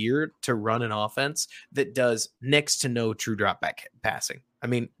are geared to run an offense that does next to no true drop back passing. I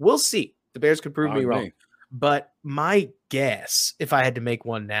mean, we'll see. The Bears could prove me wrong. But my guess, if I had to make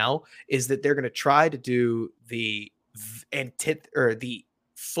one now, is that they're going to try to do the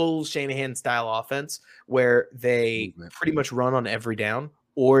full Shanahan style offense where they pretty much run on every down,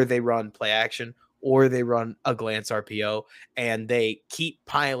 or they run play action, or they run a glance RPO, and they keep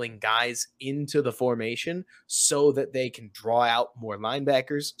piling guys into the formation so that they can draw out more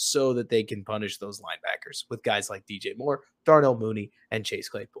linebackers, so that they can punish those linebackers with guys like DJ Moore, Darnell Mooney, and Chase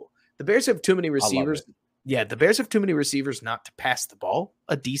Claypool. The Bears have too many receivers. Yeah, the Bears have too many receivers not to pass the ball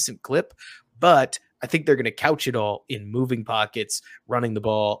a decent clip, but I think they're going to couch it all in moving pockets, running the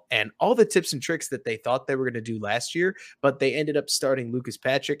ball, and all the tips and tricks that they thought they were going to do last year, but they ended up starting Lucas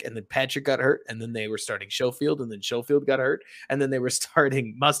Patrick, and then Patrick got hurt, and then they were starting Schofield, and then Schofield got hurt, and then they were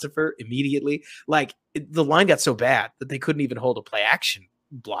starting Mustafa immediately. Like, the line got so bad that they couldn't even hold a play action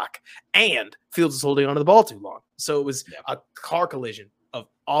block, and Fields was holding onto the ball too long. So it was a car collision of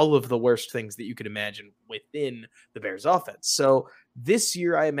all of the worst things that you could imagine within the Bears offense. So this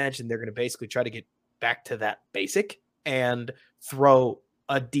year, I imagine they're going to basically try to get back to that basic and throw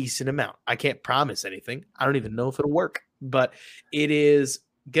a decent amount. I can't promise anything. I don't even know if it'll work, but it is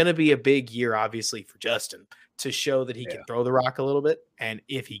going to be a big year, obviously, for Justin to show that he can throw the rock a little bit. And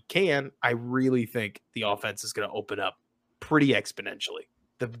if he can, I really think the offense is going to open up pretty exponentially.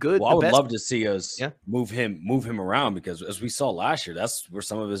 Well, I would love to see us move him around, because as we saw last year, that's where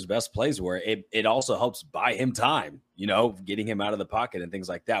some of his best plays were. It also helps buy him time, getting him out of the pocket and things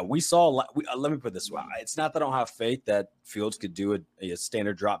like that. We saw. Let me put this way: it's not that I don't have faith that Fields could do a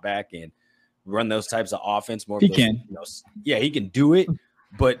standard drop back and run those types of offense. He can. He can do it,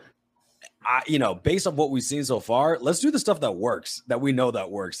 but based on what we've seen so far, let's do the stuff that works, that we know that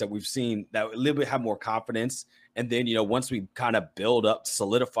works, that we've seen, that a little bit have more confidence. And then, once we kind of build up,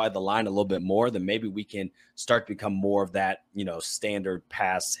 solidify the line a little bit more, then maybe we can start to become more of that, standard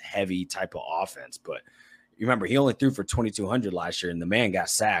pass heavy type of offense. But you remember, he only threw for 2,200 last year, and the man got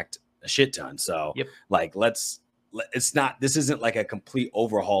sacked a shit ton. So this isn't like a complete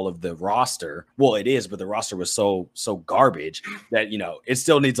overhaul of the roster. Well, it is, but the roster was so garbage that, it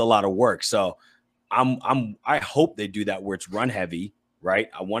still needs a lot of work. So I hope they do that where it's run heavy, right?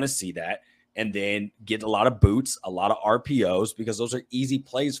 I want to see that. And then get a lot of boots, a lot of RPOs, because those are easy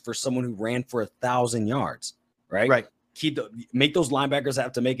plays for someone who ran for 1,000 yards, right? Right. Make those linebackers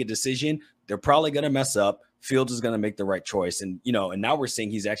have to make a decision. They're probably going to mess up. Fields is going to make the right choice. And, and now we're seeing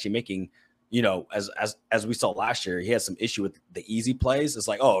he's actually making, as we saw last year, he had some issue with the easy plays. It's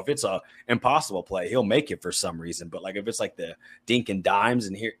like, if it's a impossible play, he'll make it for some reason. But like if it's like the dink and dimes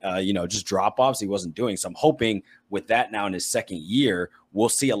and here, just drop offs, he wasn't doing. So I'm hoping with that now in his second year, we'll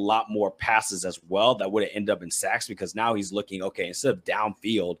see a lot more passes as well that would have ended up in sacks, because now he's looking, okay, instead of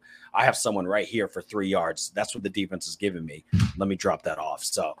downfield, I have someone right here for 3 yards. That's what the defense is giving me. Let me drop that off.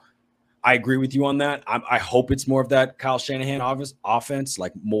 So I agree with you on that. I hope it's more of that Kyle Shanahan offense,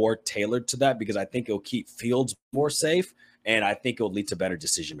 like more tailored to that, because I think it'll keep Fields more safe, and I think it'll lead to better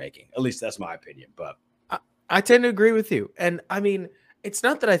decision making. At least that's my opinion. But I tend to agree with you. And I mean, it's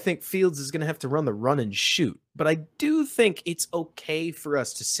not that I think Fields is going to have to run the run and shoot, but I do think it's okay for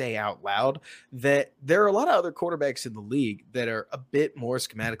us to say out loud that there are a lot of other quarterbacks in the league that are a bit more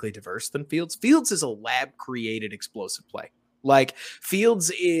schematically diverse than Fields. Fields is a lab created explosive play. Like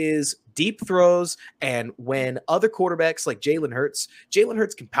Fields is deep throws, and when other quarterbacks like Jalen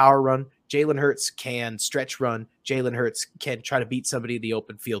Hurts can power run, Jalen Hurts can stretch run, Jalen Hurts can try to beat somebody in the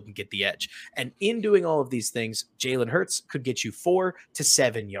open field and get the edge. And in doing all of these things, Jalen Hurts could get you 4 to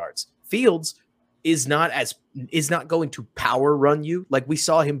 7 yards. Fields is not going to power run you. Like we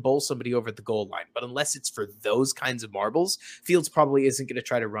saw him bowl somebody over at the goal line, but unless it's for those kinds of marbles, Fields probably isn't going to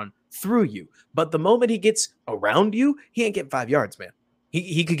try to run through you. But the moment he gets around you, he ain't getting 5 yards, man.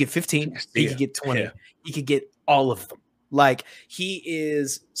 He could get 15, he could get 20, he could get all of them. Like he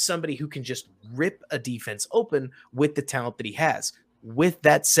is somebody who can just rip a defense open with the talent that he has. With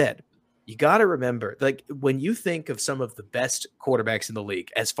that said, you got to remember, like when you think of some of the best quarterbacks in the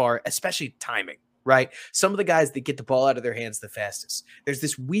league, especially timing, right? Some of the guys that get the ball out of their hands the fastest. There's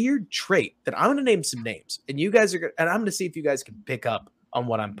this weird trait that I'm going to name some names, and I'm going to see if you guys can pick up on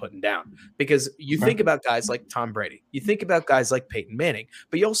what I'm putting down, because you think about guys like Tom Brady, you think about guys like Peyton Manning,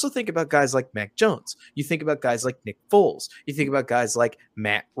 but you also think about guys like Mac Jones. You think about guys like Nick Foles. You think about guys like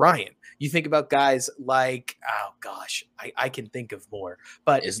Matt Ryan. You think about guys like, oh gosh, I can think of more.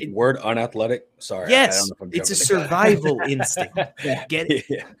 But is the word unathletic? Sorry. Yes, it's a survival instinct.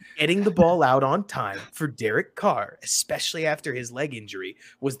 Getting the ball out on time for Derek Carr, especially after his leg injury,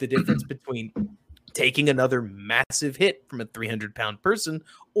 was the difference between taking another massive hit from a 300-pound person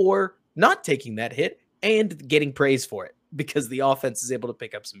or not taking that hit and getting praise for it because the offense is able to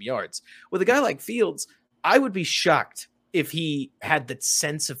pick up some yards. With a guy like Fields, I would be shocked if he had the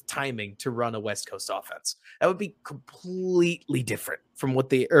sense of timing to run a West Coast offense. That would be completely different from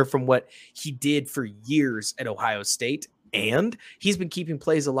what he did for years at Ohio State. And he's been keeping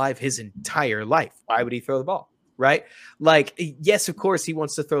plays alive his entire life. Why would he throw the ball? Right? Like, yes, of course, he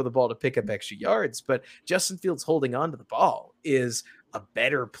wants to throw the ball to pick up extra yards, but Justin Fields holding on to the ball is a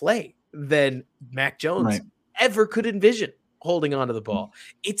better play than Mac Jones ever could envision holding on to the ball.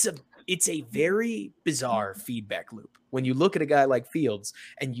 It's a very bizarre feedback loop. When you look at a guy like Fields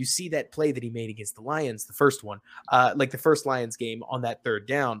and you see that play that he made against the Lions, the first one, like the first Lions game on that third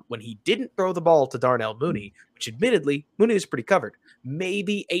down, when he didn't throw the ball to Darnell Mooney, which admittedly Mooney was pretty covered,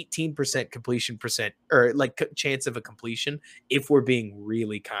 maybe 18% completion percent, or like chance of a completion if we're being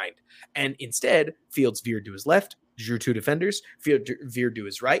really kind. And instead, Fields veered to his left, drew 2 defenders, veered to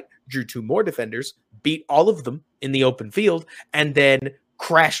his right, drew 2 more defenders, beat all of them in the open field, and then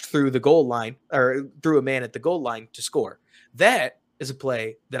crashed through the goal line or threw a man at the goal line to score. That is a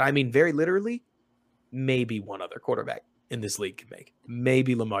play that, I mean, very literally, maybe one other quarterback in this league could make.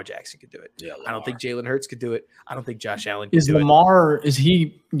 Maybe Lamar Jackson could do it. Yeah, I don't think Jalen Hurts could do it. I don't think Josh Allen could do it. Is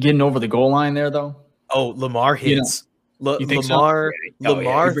he getting over the goal line there, though? Oh, Lamar hits. Lamar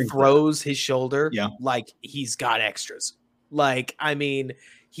throws his shoulder like he's got extras. Like, I mean,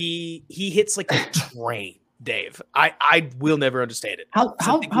 he hits like a train, Dave. I will never understand it. How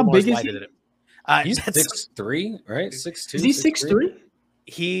big is he? He's 6'3", right? 6'2". Is he 6'3"?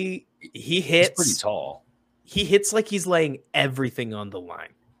 He hits pretty tall. He hits like he's laying everything on the line.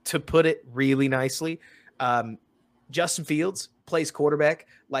 To put it really nicely, Justin Fields plays quarterback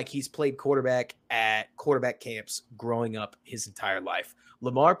like he's played quarterback at quarterback camps growing up his entire life.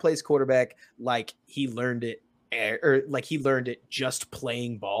 Lamar plays quarterback like he learned it, or like he learned it just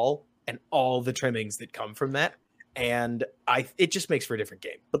playing ball and all the trimmings that come from that. And it just makes for a different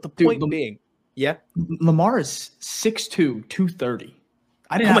game. But the point being, yeah, Lamar is 6'2", 230.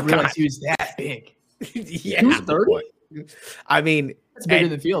 I did not realize he was that big. Yeah, 230. I mean, it's bigger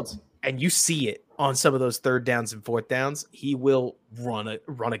than Fields, and you see it on some of those third downs and fourth downs. He will run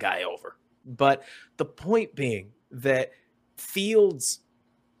a guy over. But the point being that Fields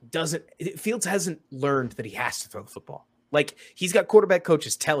hasn't learned that he has to throw the football. Like, he's got quarterback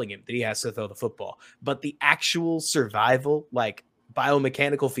coaches telling him that he has to throw the football, but the actual survival, like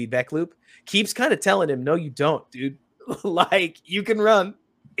biomechanical feedback loop, keeps kind of telling him, no, you don't, dude. Like, you can run.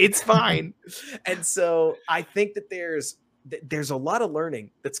 It's fine. And so I think that there's a lot of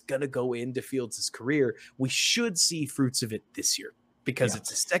learning that's going to go into Fields' career. We should see fruits of it this year because it's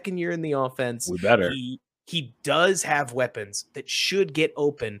his second year in the offense. We better. He does have weapons that should get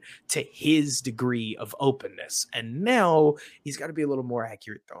open to his degree of openness. And now he's got to be a little more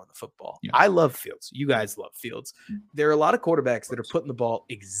accurate throwing the football. Yeah. I love Fields. You guys love Fields. There are a lot of quarterbacks that are putting the ball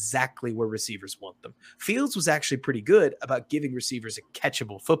exactly where receivers want them. Fields was actually pretty good about giving receivers a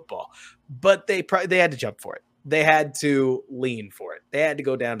catchable football, but they had to jump for it. They had to lean for it. They had to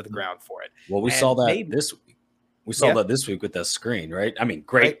go down to the ground for it. Well, we saw that this week. We saw that this week with that screen, right? I mean,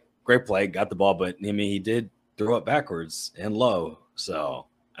 great play, got the ball, but I mean, he did throw it backwards and low. So,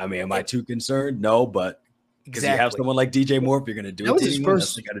 I mean, am I too concerned? No, but because you have someone like DJ Moore, if you're going to do that, was his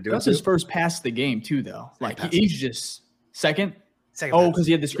first. That was his first pass of the game too, though. Like he's just second. Oh, because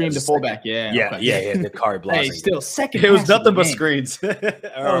he had the screen to fullback. Yeah, the card blocking. Hey, still second. It was nothing but screens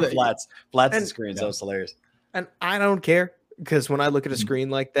or flats and screens. That was hilarious. And I don't care. Because when I look at a screen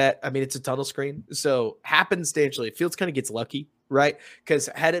like that, I mean, it's a tunnel screen. So happenstantially, Fields kind of gets lucky, right? Because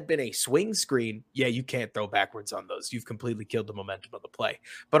had it been a swing screen, you can't throw backwards on those. You've completely killed the momentum of the play.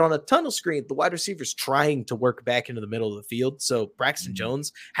 But on a tunnel screen, the wide receiver's trying to work back into the middle of the field. So Braxton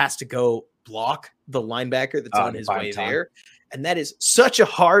Jones has to go block the linebacker that's on his way there. And that is such a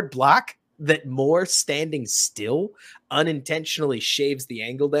hard block that Moore standing still unintentionally shaves the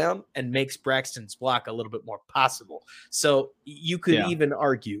angle down and makes Braxton's block a little bit more possible. So you could even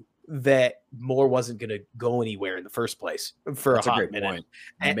argue that Moore wasn't going to go anywhere in the first place for a hot minute. Point.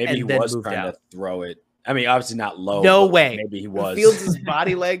 And maybe he was trying to throw it. I mean, obviously not low. No way. Maybe he was. Fields'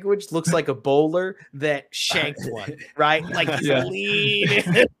 body language looks like a bowler that shanked one, right? Like he's lean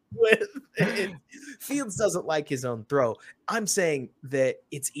with it. Fields doesn't like his own throw. I'm saying that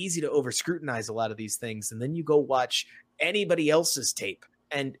it's easy to over scrutinize a lot of these things. And then you go watch anybody else's tape.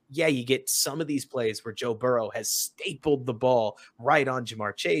 And you get some of these plays where Joe Burrow has stapled the ball right on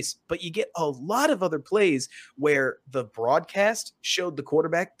Jamar Chase, but you get a lot of other plays where the broadcast showed the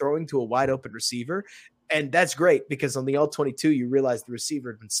quarterback throwing to a wide open receiver. And that's great because on the all-22, you realize the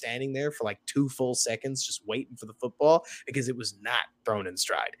receiver had been standing there for like 2 full seconds just waiting for the football because it was not thrown in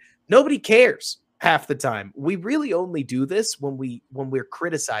stride. Nobody cares half the time. We really only do this when we're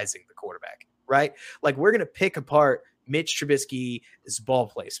criticizing the quarterback, right? Like we're going to pick apart Mitch Trubisky's ball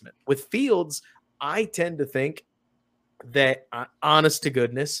placement. With Fields, I tend to think that, honest to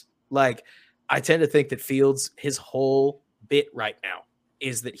goodness, like I tend to think that Fields, his whole bit right now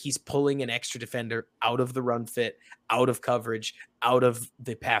is that he's pulling an extra defender out of the run fit, out of coverage, out of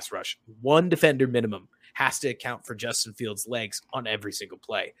the pass rush. One defender minimum has to account for Justin Fields' legs on every single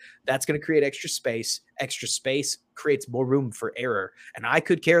play. That's going to create extra space. Extra space creates more room for error. And I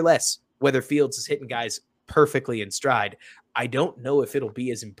could care less whether Fields is hitting guys perfectly in stride. I don't know if it'll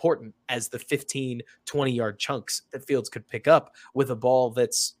be as important as the 15, 20-yard chunks that Fields could pick up with a ball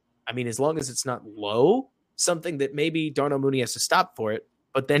that's, I mean, as long as it's not low, something that maybe Darnell Mooney has to stop for it,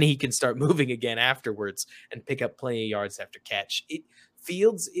 but then he can start moving again afterwards and pick up plenty of yards after catch.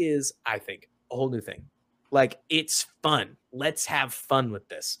 Fields is, I think, a whole new thing. Like, it's fun. Let's have fun with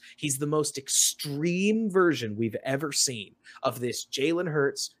this. He's the most extreme version we've ever seen of this Jalen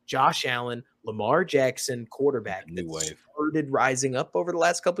Hurts, Josh Allen, Lamar Jackson quarterback that started rising up over the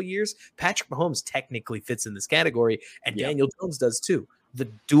last couple of years. Patrick Mahomes technically fits in this category, and Daniel Jones does too. The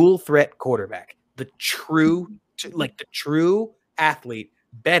dual threat quarterback, the true athlete,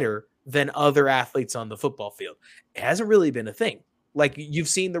 better than other athletes on the football field. It hasn't really been a thing Like you've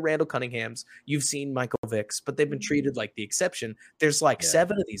seen the Randall Cunninghams, you've seen Michael Vicks, but they've been treated like the exception. There's like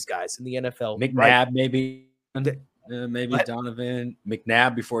 7 of these guys in the NFL. McNabb, maybe Donovan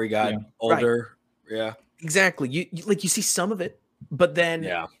McNabb before he got older. Right. Yeah, exactly. You see some of it, but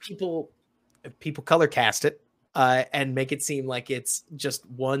then people color cast it and make it seem like it's just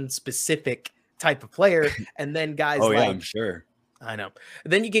one specific type of player, and then guys I'm sure. I know.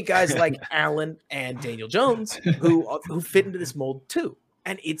 Then you get guys like Allen and Daniel Jones who fit into this mold too.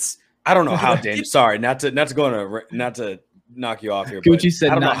 And I don't know how Daniel. Sorry, not to knock you off here. Gucci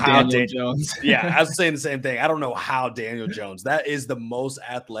said I don't know how Daniel Jones. Yeah, I was saying the same thing. I don't know how Daniel Jones. That is the most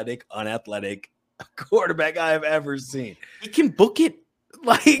unathletic quarterback I have ever seen. He can book it.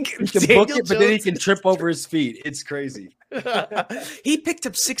 Like he can book it, but then he can trip over his feet. It's crazy. He picked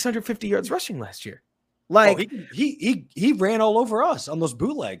up 650 yards rushing last year. Like he ran all over us on those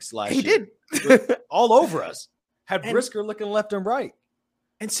bootlegs last year. He did. All over us. Had Brisker looking left and right.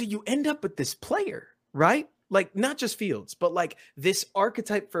 And so you end up with this player, right? Like not just Fields, but like this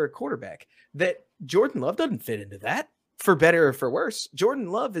archetype for a quarterback that Jordan Love doesn't fit into that, for better or for worse. Jordan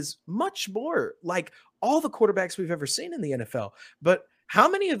Love is much more like all the quarterbacks we've ever seen in the NFL. But how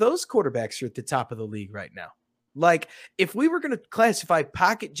many of those quarterbacks are at the top of the league right now? Like, if we were going to classify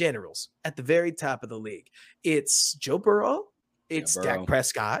pocket generals at the very top of the league, it's Joe Burrow, it's Dak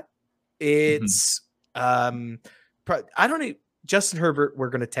Prescott, it's I don't know, Justin Herbert. We're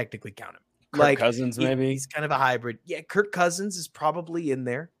going to technically count him. Kirk Cousins, maybe he's kind of a hybrid. Yeah, Kirk Cousins is probably in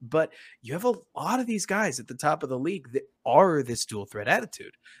there, but you have a lot of these guys at the top of the league that are this dual threat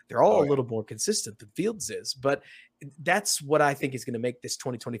attitude. They're all a little more consistent than Fields is, but that's what I think is going to make this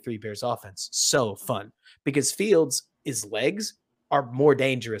 2023 Bears offense so fun, because Fields' legs are more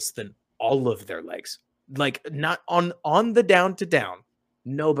dangerous than all of their legs. Like not on the down to down,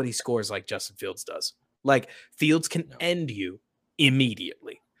 nobody scores like Justin Fields does. Like Fields can end you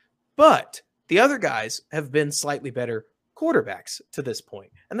immediately. But the other guys have been slightly better quarterbacks to this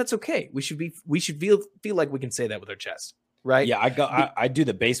point, and that's okay. We should feel like we can say that with our chest, right? Yeah, I do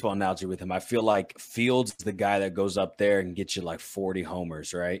the baseball analogy with him. I feel like Fields is the guy that goes up there and gets you like 40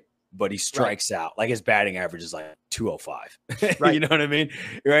 homers, right? But he strikes out. Like his batting average is like 205. Right. You know what I mean?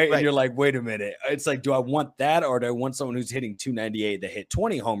 Right? And you're like, wait a minute. It's like, do I want that, or do I want someone who's hitting 298 that hit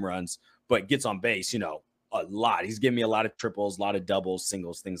 20 home runs but gets on base, a lot. He's giving me a lot of triples, a lot of doubles,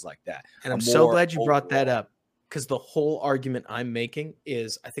 singles, things like that. And I'm so glad you brought that up, because the whole argument I'm making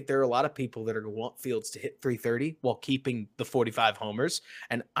is I think there are a lot of people that are going to want Fields to hit 330 while keeping the 45 homers.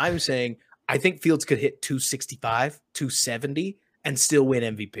 And I'm saying I think Fields could hit 265, 270 and still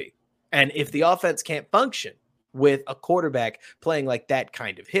win MVP. And if the offense can't function with a quarterback playing like that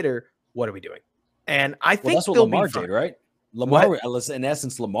kind of hitter, what are we doing? And I think that's what Lamar did, right? Lamar, in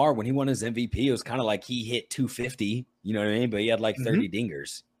essence, when he won his MVP, it was kind of like he hit 250, you know what I mean? But he had like 30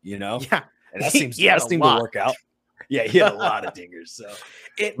 dingers, Yeah. And that seems to work out. Yeah, he had a lot of dingers. So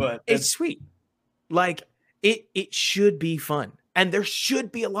it's sweet. Like it should be fun. And there should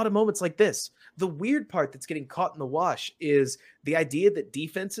be a lot of moments like this. The weird part that's getting caught in the wash is the idea that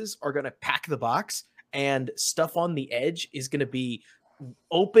defenses are going to pack the box and stuff on the edge is going to be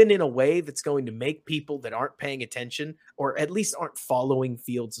open in a way that's going to make people that aren't paying attention, or at least aren't following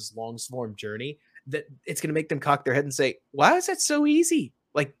Fields' long form journey, that it's going to make them cock their head and say, why is that so easy?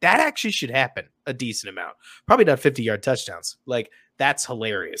 Like that actually should happen a decent amount. Probably not 50-yard touchdowns. Like that's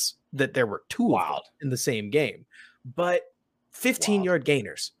hilarious that there were two wild in the same game, but 15-yard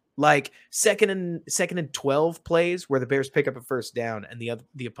gainers, like second and 12 plays where the Bears pick up a first down and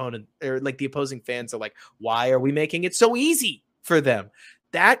the opponent, or like the opposing fans are like, why are we making it so easy for them?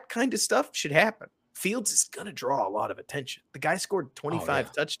 That kind of stuff should happen. Fields is going to draw a lot of attention. The guy scored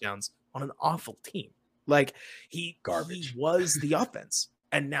 25 touchdowns on an awful team. Like he was the offense,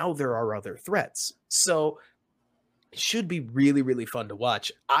 and now there are other threats. So it should be really, really fun to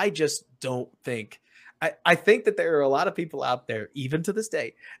watch. I just don't think, I think that there are a lot of people out there, even to this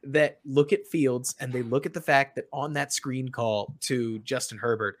day, that look at Fields and they look at the fact that on that screen call to Justin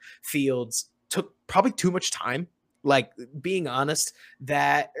Herbert, Fields took probably too much time. Like being honest,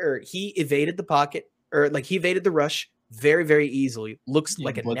 he evaded the pocket, or like he evaded the rush very, very easily. Looks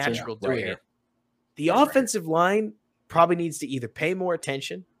like a natural doing it. The offensive line probably needs to either pay more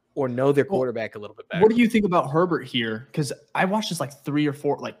attention or know their quarterback a little bit better. What do you think about Herbert here? Because I watched this like 3 or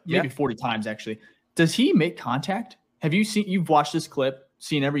 4, like maybe 40 times actually. Does he make contact? You've watched this clip,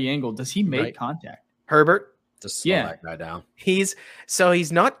 seen every angle. Does he make contact? Herbert? Just slow that guy down. He's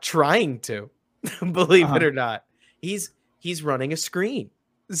not trying to, believe it or not. He's running a screen.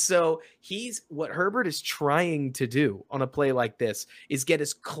 So what Herbert is trying to do on a play like this is get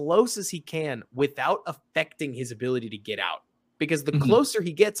as close as he can without affecting his ability to get out. because the closer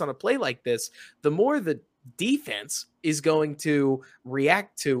he gets on a play like this, the more the defense is going to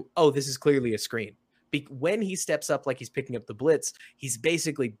react to, oh, this is clearly a screen. When he steps up like he's picking up the blitz, he's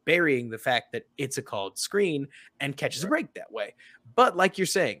basically burying the fact that it's a called screen and catches a break that way. But like you're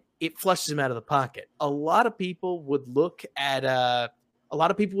saying, it flushes him out of the pocket. A lot of people would look at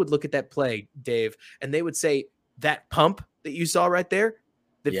that play, Dave, and they would say that pump that you saw right there,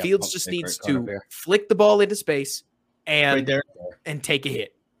 the Fields just needs to flick the ball into space and take a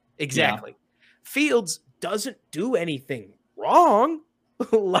hit. Exactly. Yeah. Fields doesn't do anything wrong.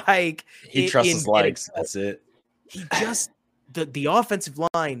 Like he trusts his legs. That's it. He just the offensive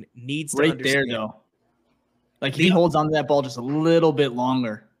line needs to right understand. There though. Like he holds on to that ball just a little bit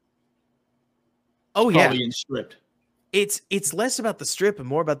longer. Oh yeah, probably getting stripped. It's less about the strip and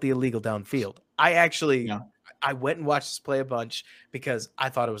more about the illegal downfield. I went and watched this play a bunch because I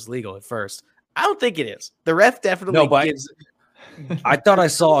thought it was legal at first. I don't think it is. The ref definitely gives. I thought I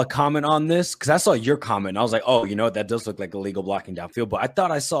saw a comment on this because I saw your comment. And I was like, oh, you know what? That does look like illegal blocking downfield. But I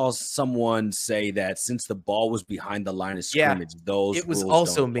thought I saw someone say that since the ball was behind the line of scrimmage, it was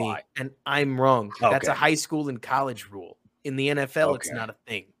also me. Apply. And I'm wrong. Okay. That's a high school and college rule. In the NFL, it's not a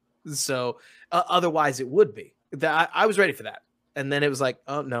thing. So otherwise it would be. I was ready for that. And then it was like,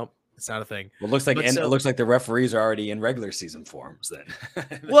 oh, no. It's not a thing. Well, it looks like the referees are already in regular season forms then.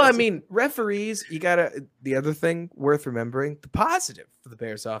 Well, I mean, referees, the other thing worth remembering, the positive for the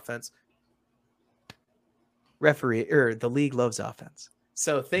Bears offense, the league loves offense.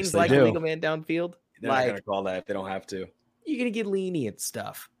 So things like illegal man downfield, they're not going to call that if they don't have to. You're going to get lenient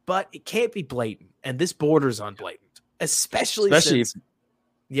stuff, but it can't be blatant. And this borders on blatant, especially since,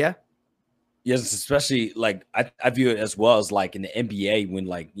 Yes, especially like I view it as well as like in the NBA when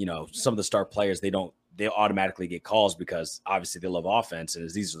like, you know, some of the star players, they automatically get calls because obviously they love offense and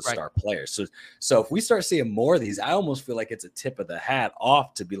these are the star players. So if we start seeing more of these, I almost feel like it's a tip of the hat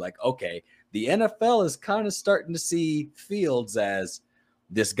off to be like, okay, the NFL is kind of starting to see Fields as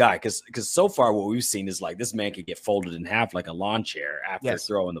this guy because so far what we've seen is like this man could get folded in half like a lawn chair after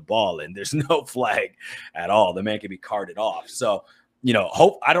throwing the ball and there's no flag at all. The man can be carted off. So you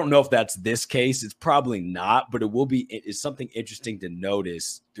know, I don't know if that's this case. It's probably not, but it's something interesting to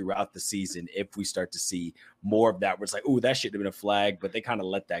notice throughout the season if we start to see more of that where it's like, oh, that should have been a flag, but they kind of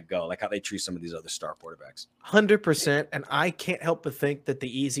let that go, like how they treat some of these other star quarterbacks. 100%. And I can't help but think that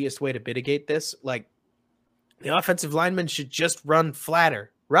the easiest way to mitigate this, like the offensive lineman should just run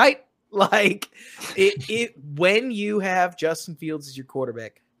flatter, right? Like when you have Justin Fields as your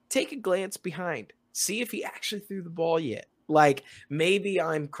quarterback, take a glance behind, see if he actually threw the ball yet. Like maybe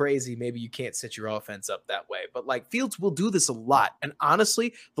I'm crazy. Maybe you can't set your offense up that way, but like Fields will do this a lot. And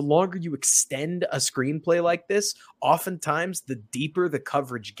honestly, the longer you extend a screenplay like this, oftentimes the deeper the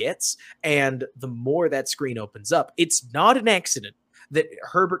coverage gets and the more that screen opens up. It's not an accident that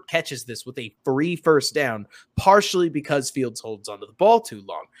Herbert catches this with a free first down, partially because Fields holds onto the ball too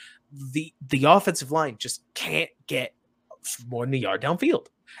long. The offensive line just can't get more than a yard downfield.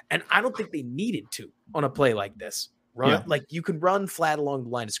 And I don't think they needed to on a play like this. Like you can run flat along the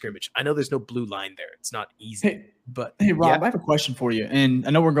line of scrimmage. I know there's no blue line there. It's not easy. Hey, Rob, I have a question for you. And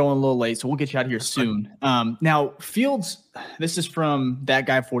I know we're going a little late, so we'll get you out of here soon. Now, Fields, this is from that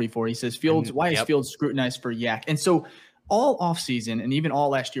guy 44. He says, Fields, why is Fields scrutinized for yak? And so all offseason and even all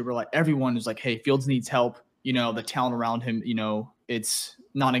last year, we're like, everyone was like, hey, Fields needs help. You know, the talent around him, you know, it's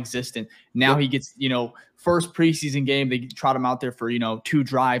non-existent. Now he gets, you know, first preseason game, they trot him out there for, you know, 2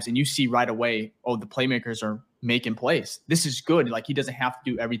 drives, and you see right away, oh, the playmakers are making plays. This is good. Like he doesn't have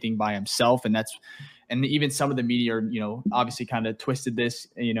to do everything by himself. And even some of the media are, you know, obviously kind of twisted this,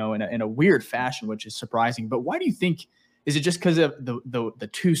 you know, in a weird fashion, which is surprising. But why do you think, is it just because of the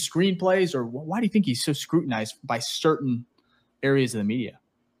 2 screenplays, or why do you think he's so scrutinized by certain areas of the media?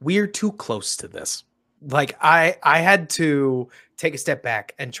 We're too close to this. Like I had to take a step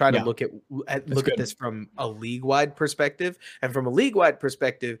back and try to look at this from a league-wide perspective. And from a league-wide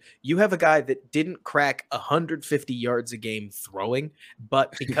perspective, you have a guy that didn't crack 150 yards a game throwing,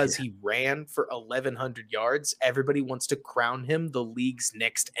 but because he ran for 1,100 yards, everybody wants to crown him the league's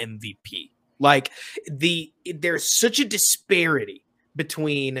next MVP. Like there's such a disparity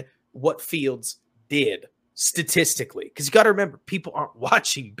between what Fields did statistically, because you got to remember, people aren't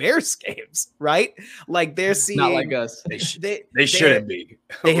watching Bears games, right? Like they're seeing, not like us. They shouldn't be.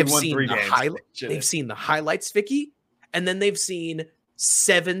 They have seen the highlights. They've seen the highlights, Ficky, and then they've seen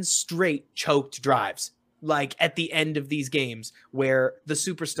 7 straight choked drives, like at the end of these games where the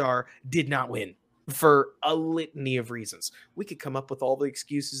superstar did not win for a litany of reasons. We could come up with all the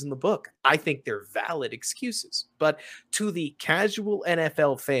excuses in the book. I think they're valid excuses, but to the casual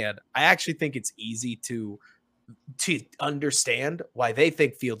NFL fan, I actually think it's easy to to understand why they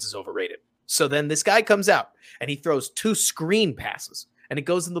think Fields is overrated. So then this guy comes out and he throws 2 screen passes, and it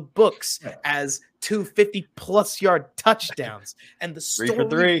goes in the books as 2 50-plus yard touchdowns. And the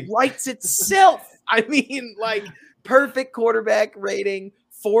story writes itself. I mean, like, perfect quarterback rating,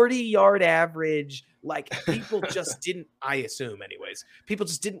 40-yard average. Like, people just didn't, I assume anyways, people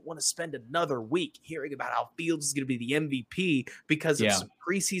just didn't want to spend another week hearing about how Fields is going to be the MVP because of some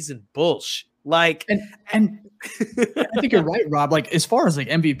preseason bullshit. Like, and I think you're right, Rob. Like, as far as like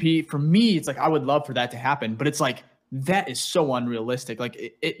MVP, for me, it's like I would love for that to happen, but it's like that is so unrealistic. Like,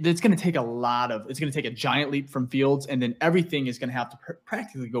 it's going to take it's going to take a giant leap from Fields, and then everything is going to have to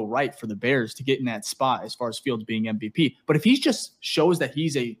practically go right for the Bears to get in that spot as far as Fields being MVP. But if he just shows that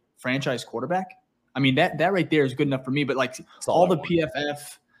he's a franchise quarterback, I mean, that right there is good enough for me. But like all the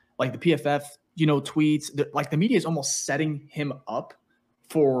PFF, tweets, like the media is almost setting him up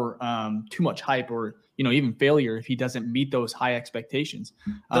for too much hype or, even failure if he doesn't meet those high expectations.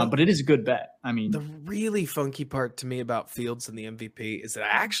 But it is a good bet. I mean, the really funky part to me about Fields and the MVP is that I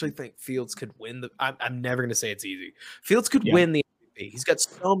actually think Fields could win I'm never going to say it's easy. Fields could win the MVP. He's got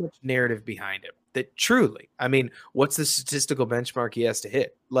so much narrative behind him that truly, I mean, what's the statistical benchmark he has to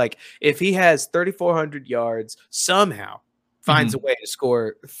hit? Like, if he has 3,400 yards, somehow finds a way to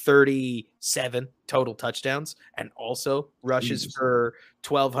score 37 total touchdowns and also rushes for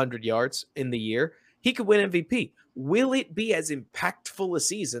 1,200 yards in the year, he could win MVP. Will it be as impactful a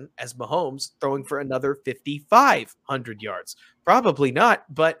season as Mahomes throwing for another 5,500 yards? Probably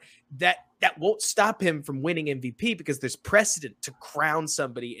not, but that won't stop him from winning MVP because there's precedent to crown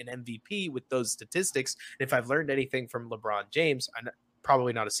somebody an MVP with those statistics. And if I've learned anything from LeBron James,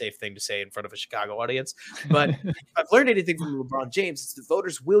 probably not a safe thing to say in front of a Chicago audience, but if I've learned anything from LeBron James, it's the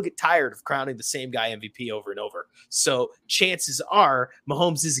voters will get tired of crowning the same guy MVP over and over. So chances are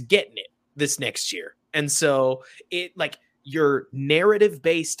Mahomes isn't getting it this next year. And so your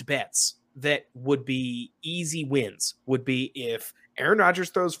narrative-based bets that would be easy wins would be if Aaron Rodgers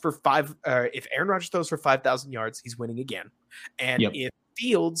throws for 5,000 yards, he's winning again. And if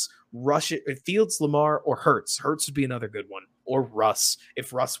Fields, Lamar, or Hurts would be another good one. Or Russ,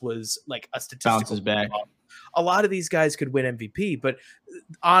 if Russ was like a statistical bounces back. A lot of these guys could win MVP, but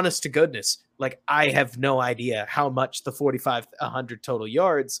honest to goodness, like, I have no idea how much the 4,500 total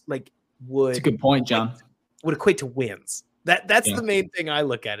yards would. That's a good point, John. Would equate to wins. That's the main thing I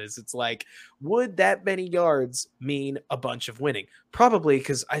look at is it's like, would that many yards mean a bunch of winning? Probably,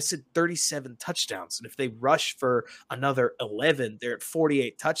 because I said 37 touchdowns. And if they rush for another 11, they're at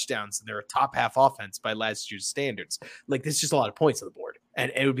 48 touchdowns and they're a top half offense by last year's standards. Like, there's just a lot of points on the board.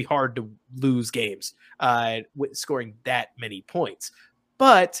 And it would be hard to lose games with scoring that many points.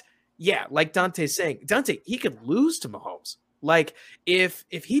 But yeah, like Dante's saying, he could lose to Mahomes. Like, if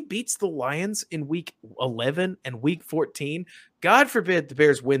he beats the Lions in week 11 and week 14, God forbid the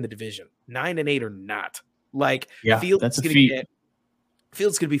Bears win the division, 9-8 or not. Like, Fields is going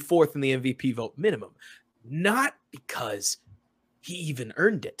to be fourth in the MVP vote minimum, not because he even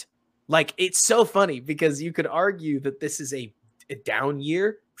earned it. Like, it's so funny because you could argue that this is a down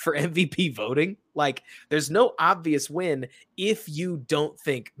year for MVP voting. Like, there's no obvious win if you don't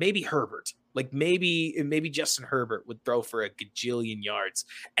think maybe Herbert. Like, maybe Justin Herbert would throw for a gajillion yards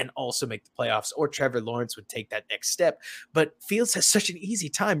and also make the playoffs, or Trevor Lawrence would take that next step. But Fields has such an easy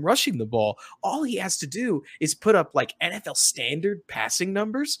time rushing the ball. All he has to do is put up like NFL standard passing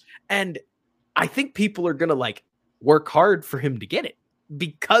numbers. And I think people are going to work hard for him to get it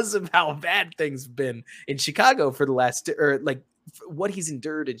because of how bad things have been in Chicago for the last, what he's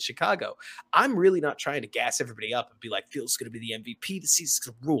endured in Chicago. I'm really not trying to gas everybody up and be like, Fields is going to be the MVP. The season's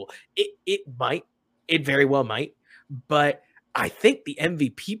going to rule. It very well might, but I think the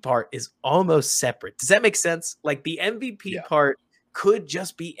MVP part is almost separate. Does that make sense? Like, the MVP part could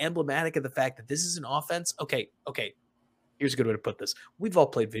just be emblematic of the fact that this is an offense. Okay. Here's a good way to put this. We've all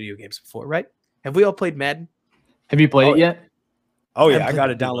played video games before, right? Have we all played Madden? Have you played it yet? Oh yeah, I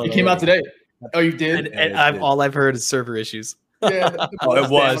got it downloaded. It came out today. Oh, you did? And all I've heard is server issues. Yeah, it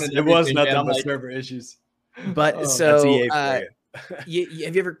was nothing but server issues. But have you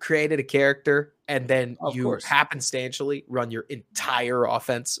ever created a character and then happenstantially run your entire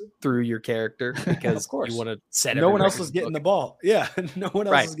offense through your character because you want to set no one else is getting the ball. Yeah, no one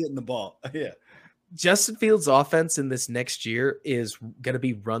else is getting the ball. Yeah. Justin Fields' offense in this next year is going to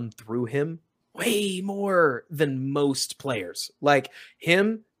be run through him way more than most players. Like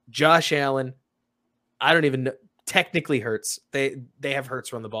him, Josh Allen, I don't even know. Technically Hurts. They have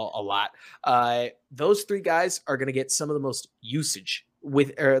Hurts run the ball a lot. Those three guys are going to get some of the most usage in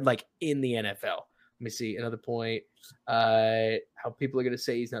the NFL. Let me see another point. How people are going to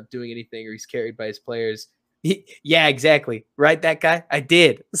say he's not doing anything or he's carried by his players. Yeah, exactly. Right, that guy? I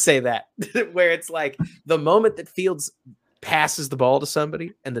did say that. Where it's like the moment that Fields passes the ball to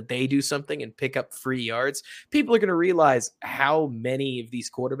somebody and that they do something and pick up free yards, people are going to realize how many of these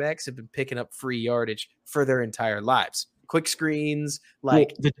quarterbacks have been picking up free yardage for their entire lives. Quick screens,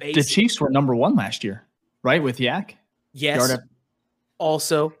 like the Chiefs were number 1 last year, right? With Yak. Yes.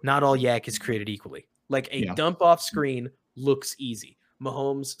 Also, not all Yak is created equally. Like a dump off screen looks easy.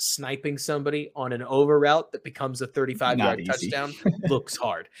 Mahomes sniping somebody on an over route that becomes a 35-yard touchdown looks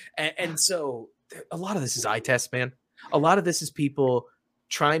hard. And so a lot of this is eye test, man. A lot of this is people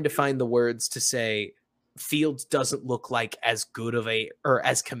trying to find the words to say Fields doesn't look like as good of or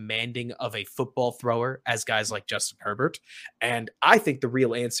as commanding of a football thrower as guys like Justin Herbert. And I think the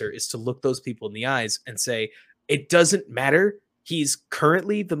real answer is to look those people in the eyes and say, it doesn't matter. He's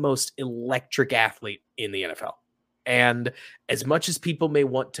currently the most electric athlete in the NFL. And as much as people may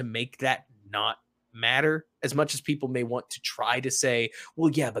want to make that not matter, as much as people may want to try to say,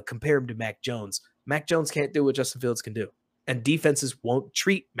 well, yeah, but compare him to Mac Jones can't do what Justin Fields can do. And defenses won't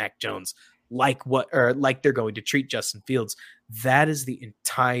treat Mac Jones like they're going to treat Justin Fields. That is the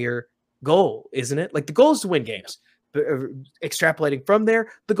entire goal, isn't it? Like the goal is to win games. But extrapolating from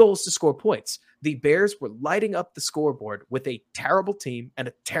there, the goal is to score points. The Bears were lighting up the scoreboard with a terrible team and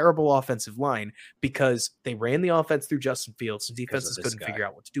a terrible offensive line because they ran the offense through Justin Fields and defenses couldn't figure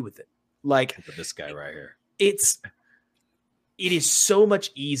out what to do with it. Like this guy right here. It is so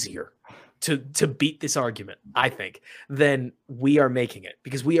much easier to beat this argument, I think, than we are making it,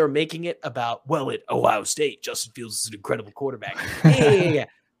 because we are making it about, well, at Ohio State, Justin Fields is an incredible quarterback. Yeah.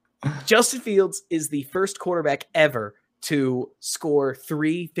 Justin Fields is the first quarterback ever to score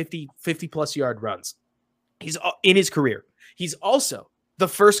 3 50-plus yard runs. He's in his career. He's also the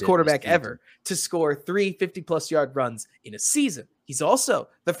first quarterback ever to score 3 50-plus yard runs in a season. He's also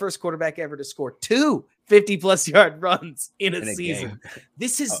the first quarterback ever to score 2 50-plus yard runs in a season.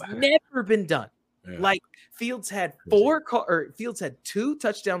 This has never been done. Yeah. Like Fields had 2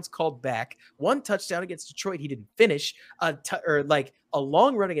 touchdowns called back, 1 touchdown against Detroit he didn't finish, a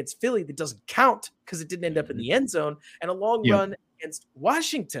long run against Philly that doesn't count because it didn't end up in the end zone, and a long run against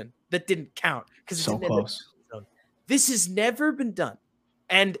Washington that didn't count because it didn't end up in the end zone. This has never been done,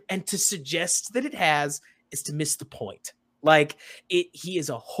 and to suggest that it has is to miss the point. Like he is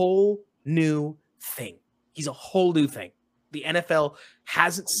a whole new thing. He's a whole new thing. The NFL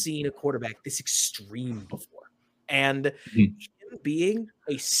hasn't seen a quarterback this extreme before. And him being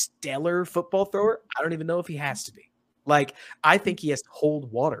a stellar football thrower, I don't even know if he has to be. Like, I think he has to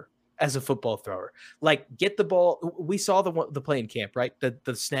hold water as a football thrower. Like, get the ball. We saw the play in camp, right?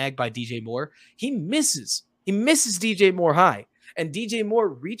 The snag by DJ Moore. He misses DJ Moore high. And DJ Moore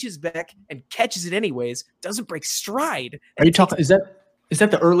reaches back and catches it anyways, doesn't break stride. Are you talking? Is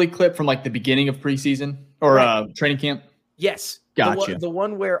that the early clip from like the beginning of preseason or training camp? Yes. Gotcha. The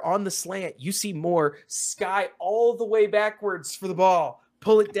one where on the slant, you see Moore sky all the way backwards for the ball,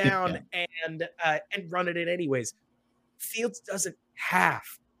 pull it down and run it in anyways. Fields doesn't have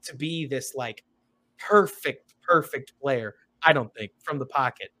to be this like perfect player, I don't think, from the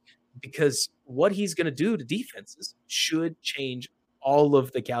pocket, because what he's going to do to defenses should change all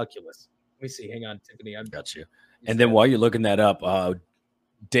of the calculus. Let me see. Hang on, Tiffany. I've got you. And then while you're looking that up,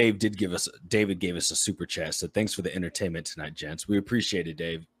 David gave us a super chat. So thanks for the entertainment tonight, gents. We appreciate it,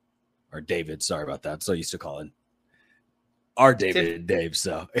 Dave. Or David, sorry about that. So used to call in our David Dave.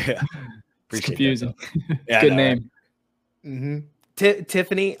 So yeah. It's confusing. Yeah, good name. Right? Mm-hmm.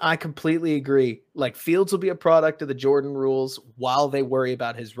 Tiffany, I completely agree. Like, Fields will be a product of the Jordan rules while they worry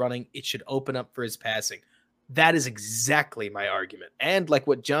about his running. It should open up for his passing. That is exactly my argument. And like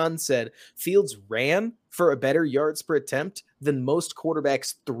what John said, Fields ran for a better yards per attempt than most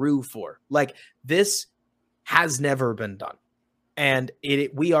quarterbacks threw for. Like, this has never been done. And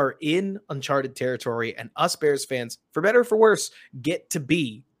we are in uncharted territory, and us Bears fans, for better or for worse, get to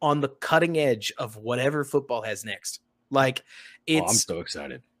be on the cutting edge of whatever football has next. Like, I'm so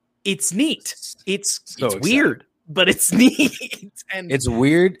excited. It's neat. It's weird, but it's neat. And it's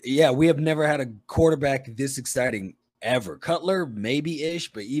weird. Yeah, we have never had a quarterback this exciting ever. Cutler,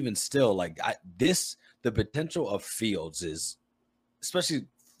 maybe-ish, but even still, like the potential of Fields is, especially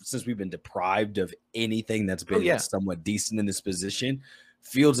since we've been deprived of anything that's been somewhat decent in this position.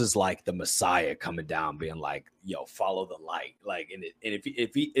 Fields is like the Messiah coming down, being like, "Yo, follow the light." Like, and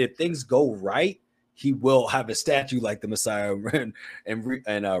if things go right, he will have a statue like the Messiah and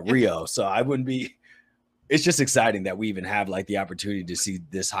Rio. So I wouldn't be. It's just exciting that we even have like the opportunity to see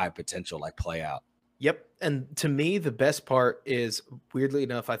this high potential like play out. Yep. And to me, the best part is, weirdly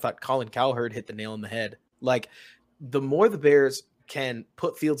enough, I thought Colin Cowherd hit the nail on the head. Like, the more the Bears can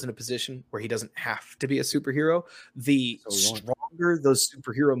put Fields in a position where he doesn't have to be a superhero, the stronger those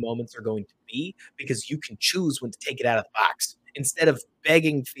superhero moments are going to be, because you can choose when to take it out of the box. Instead of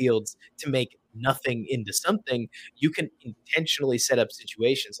begging Fields to make nothing into something, you can intentionally set up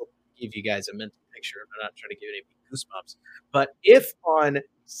situations. I'll give you guys a mental picture. I'm not trying to give any goosebumps. But if on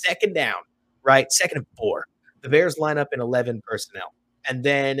second down, right, 2nd and 4, the Bears line up in 11 personnel, and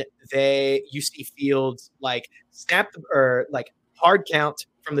then you see Fields like hard count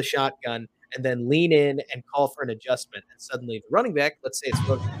from the shotgun, and then lean in and call for an adjustment, and suddenly the running back, let's say it's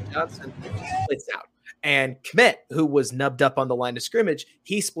Roquan Johnson, splits out. And Kmet, who was nubbed up on the line of scrimmage,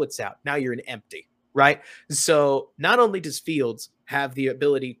 he splits out. Now you're in empty, right? So not only does Fields have the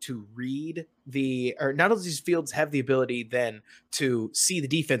ability to not only does Fields have the ability then to see the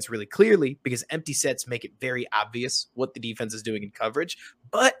defense really clearly, because empty sets make it very obvious what the defense is doing in coverage,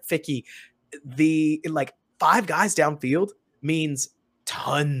 but Ficky, the 5 guys downfield means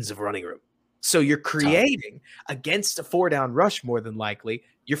tons of running room. So you're creating against a 4-down rush, more than likely.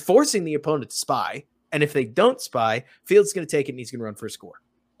 You're forcing the opponent to spy. And if they don't spy, Fields is going to take it and he's going to run for a score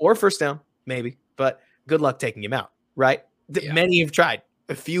or first down, maybe. But good luck taking him out, right? Many have tried.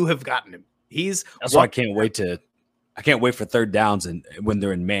 A few have gotten him. That's why I can't wait for third downs and when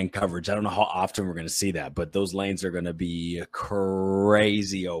they're in man coverage. I don't know how often we're going to see that, but those lanes are going to be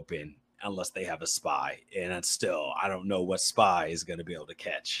crazy open unless they have a spy. And it's still, I don't know what spy is going to be able to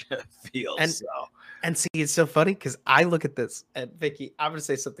catch Fields. And see, it's so funny because I look at this, and Vicky, I'm going to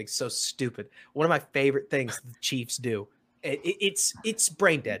say something so stupid. One of my favorite things the Chiefs do, it's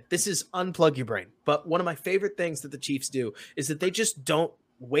brain dead. This is unplug your brain. But one of my favorite things that the Chiefs do is that they just don't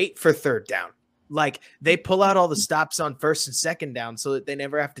wait for third down. Like, they pull out all the stops on first and second down so that they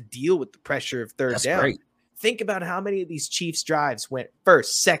never have to deal with the pressure of third down. Great. Think about how many of these Chiefs drives went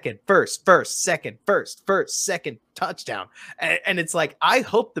first, second, first, second, first, second touchdown. And it's like, I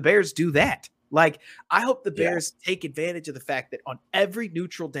hope the Bears do that. Like, I hope the Bears take advantage of the fact that on every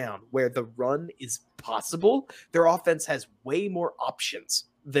neutral down where the run is possible, their offense has way more options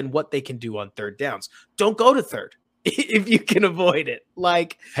than what they can do on third downs. Don't go to third if you can avoid it.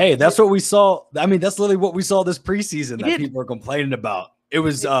 Like, hey, that's what we saw. I mean, that's literally what we saw this preseason that people are complaining about. It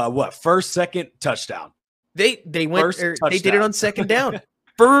was first, second touchdown. They went, they did it on second down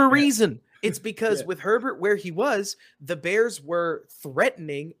for a reason. It's because with Herbert where he was, the Bears were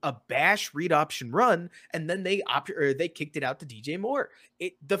threatening a bash read option run, and then they kicked it out to DJ Moore.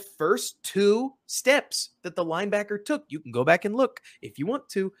 The first 2 steps that the linebacker took, you can go back and look if you want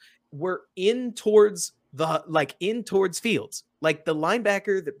to, were in towards Fields. Like, the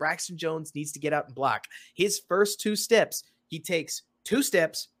linebacker that Braxton Jones needs to get out and block, his first 2 steps, he takes 2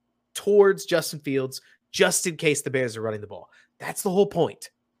 steps towards Justin Fields just in case the Bears are running the ball. That's the whole point.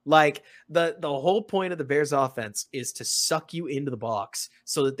 Like, the whole point of the Bears offense is to suck you into the box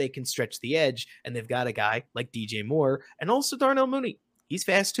so that they can stretch the edge. And they've got a guy like DJ Moore and also Darnell Mooney. He's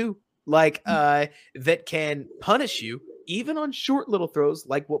fast too. Like, that can punish you even on short little throws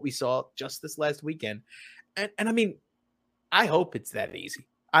like what we saw just this last weekend. And I mean, I hope it's that easy.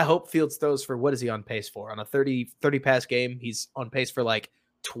 I hope Fields throws for, what is he on pace for? On a 30 pass game, he's on pace for like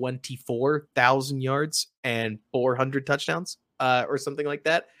 24,000 yards and 400 touchdowns. Or something like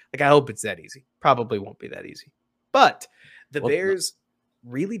that. Like, I hope it's that easy. Probably won't be that easy. But the Bears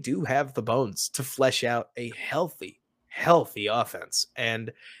really do have the bones to flesh out a healthy offense.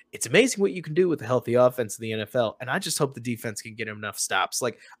 And it's amazing what you can do with a healthy offense in the NFL. And I just hope the defense can get enough stops.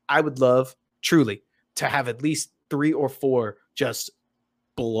 Like, I would love, truly, to have at least 3 or 4 just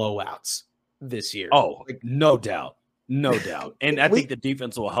blowouts this year. Oh, like, no doubt. No doubt. And I think the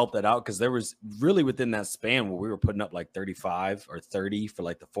defense will help that out because there was really within that span where we were putting up like 35 or 30 for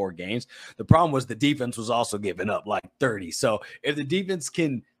like the 4 games. The problem was the defense was also giving up like 30. So if the defense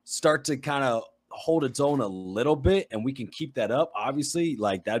can start to kind of hold its own a little bit and we can keep that up, obviously,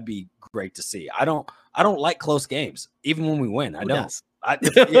 like, that'd be great to see. I don't like close games, even when we win. I don't.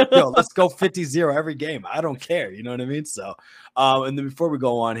 Let's go 50-0 every game. I don't care. You know what I mean? So, and then before we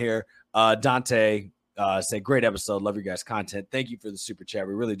go on here, Dante, say great episode. Love your guys' content. Thank you for the super chat.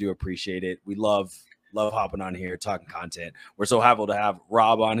 We really do appreciate it. We love hopping on here, talking content. We're so happy to have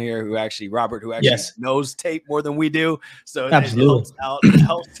Robert who actually knows tape more than we do. So absolutely it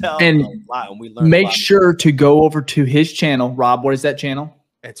helps out and a lot. And we learn. Make sure to go over to his channel. Rob, what is that channel?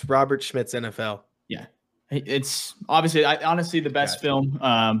 It's Robert Schmitz NFL. Yeah. It's obviously, honestly, the best film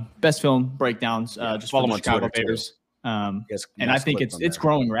breakdowns. Just follow the him on Chicago Twitter Bears. And I think it's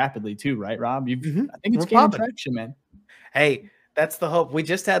growing rapidly too, right, Rob? I think it's gaining traction, man. Hey, That's the hope. We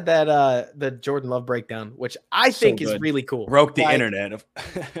just had that the Jordan Love breakdown, which I think is really cool. Broke the internet.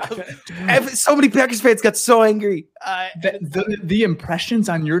 So many Packers fans got so angry. The impressions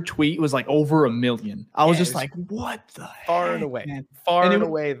on your tweet was like over 1 million. I was just like, what the far and away, man. Far and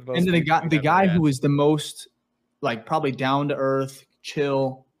away. And then the guy who was the most like probably down to earth,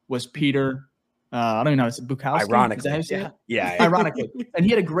 chill was Peter. I don't even know. It's Bukowski. Ironically, yeah. Ironically, and he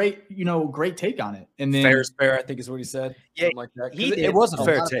had a great take on it. And then fair, I think is what he said. Yeah, like that. It was a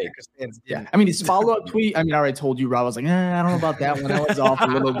fair take. Yeah, I mean his follow-up tweet. I mean, I already told you, Rob. I was like, I don't know about that one. That was off a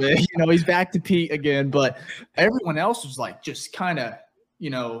little bit. He's back to Pete again, but everyone else was like just kind of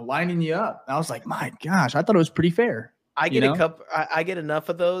lining you up. I was like, my gosh, I thought it was pretty fair. I get I get enough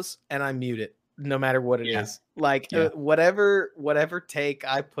of those, and I mute it no matter what it is. Like whatever take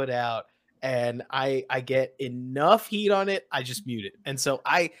I put out. And I get enough heat on it, I just mute it. And so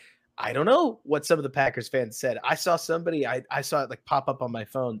I don't know what some of the Packers fans said. I saw somebody, I saw it like pop up on my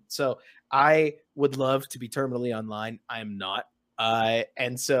phone. So I would love to be terminally online. I am not.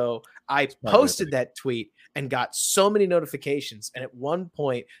 And so I posted that tweet and got so many notifications. And at one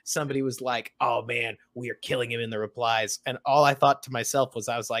point, somebody was like, "Oh man, we are killing him in the replies." And all I thought to myself was,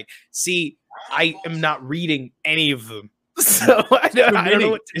 I was like, "See, I am not reading any of them." So I don't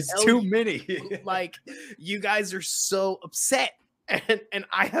know what to tell too you. many. Like, you guys are so upset, and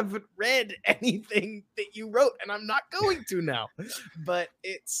I haven't read anything that you wrote, and I'm not going to now. But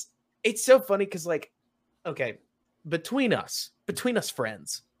it's so funny because, like, okay, between us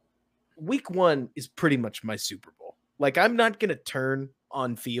friends, week 1 is pretty much my Super Bowl. Like, I'm not gonna turn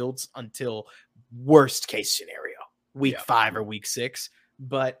on Fields until worst case scenario, week 5 or week 6.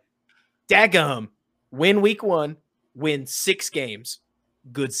 But daggum, win week 1. Win 6 games,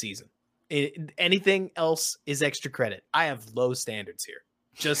 good season. Anything else is extra credit. I have low standards here.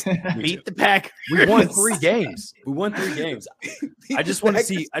 Just beat the Packers. We won 3 games. I just want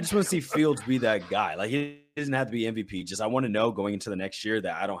to see Fields be that guy. Like, he doesn't have to be MVP. Just I want to know going into the next year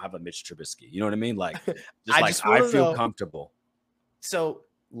that I don't have a Mitch Trubisky. You know what I mean? Like, I feel comfortable. So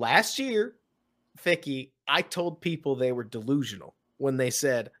last year, Ficky, I told people they were delusional when they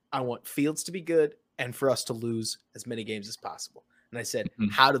said I want Fields to be good and for us to lose as many games as possible. And I said,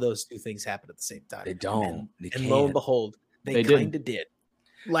 how do those two things happen at the same time? They don't. And lo and behold, they kind of did.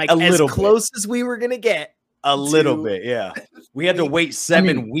 Like, a as little close as we were going to get. A little bit, yeah. We had to wait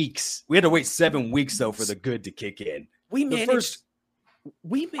 7 weeks. We had to wait 7 weeks, though, for the good to kick in. I'm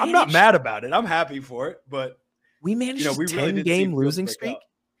not mad about it. I'm happy for it. But we managed a 10-game losing streak,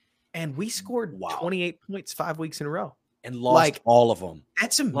 and we scored 28 points 5 weeks in a row. And lost all of them.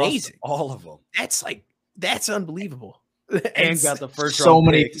 That's amazing. All of them. That's unbelievable. And got the first so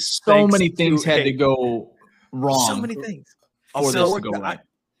many things had to go wrong. So many things. For this to go right.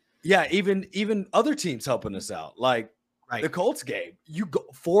 Yeah, even other teams helping us out. Like the Colts game. You go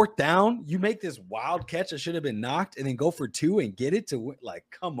 4th down, you make this wild catch that should have been knocked, and then go for 2 and get it to win. Like,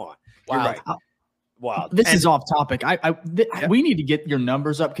 come on. Wow. You're right. Wow. This is off topic. We need to get your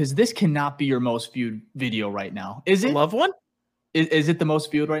numbers up because this cannot be your most viewed video right now. Is it? Love one? Is it the most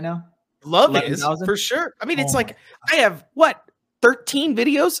viewed right now? Love is for sure. I mean, it's like I have 13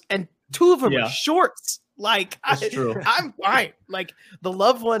 videos and 2 of them are shorts. Like, I'm fine. Like, the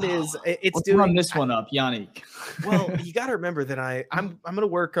Love one is Let's run this one up, Yannick. Well, you got to remember that I'm going to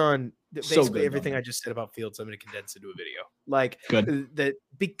work on basically everything I just said about Fields. I'm going to condense into a video. Like, that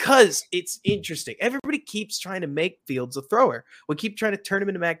because it's interesting. Everybody keeps trying to make Fields a thrower. We keep trying to turn him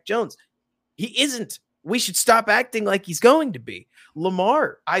into Mac Jones. He isn't. We should stop acting like he's going to be.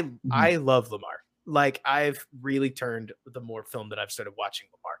 Lamar, I love Lamar. Like, I've really turned the more film that I've started watching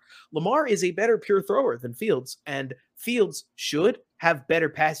Lamar. Lamar is a better pure thrower than Fields, and Fields should have better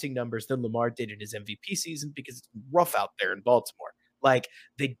passing numbers than Lamar did in his MVP season because it's rough out there in Baltimore. Like,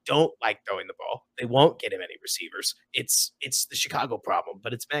 they don't like throwing the ball. They won't get him any receivers. It's the Chicago problem,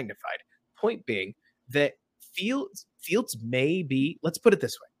 but it's magnified. Point being that Fields may be, let's put it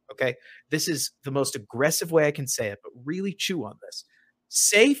this way, okay? This is the most aggressive way I can say it, but really chew on this.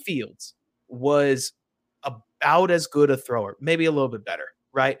 Say Fields was about as good a thrower, maybe a little bit better,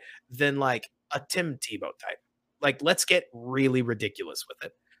 right, than like a Tim Tebow type. Like, let's get really ridiculous with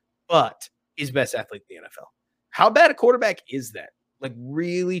it. But he's best athlete in the NFL. How bad a quarterback is that? Like,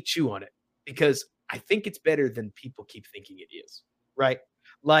 really chew on it, because I think it's better than people keep thinking it is, right?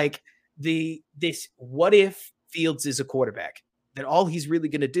 Like, this what if Fields is a quarterback that all he's really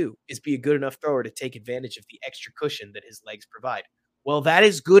going to do is be a good enough thrower to take advantage of the extra cushion that his legs provide. Well, that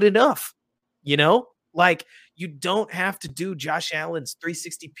is good enough. You know, like, you don't have to do Josh Allen's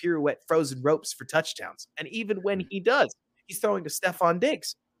 360 pirouette frozen ropes for touchdowns. And even when he does, he's throwing to Stephon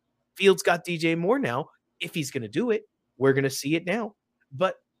Diggs. Fields got DJ Moore now. If he's going to do it, we're going to see it now.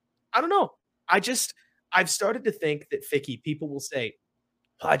 But I don't know. I've started to think that Ficky, people will say,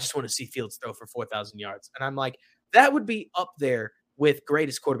 I just want to see Fields throw for 4,000 yards. And I'm like, that would be up there with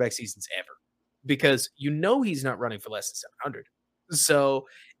greatest quarterback seasons ever, because he's not running for less than 700. So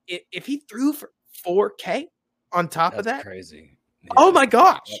if he threw for 4K on top of that, crazy. Yeah. Oh my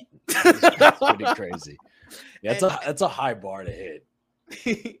gosh. That's pretty crazy. Yeah, that's a high bar to hit.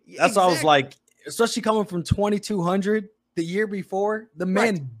 That's why I was like, especially coming from 2,200 the year before, the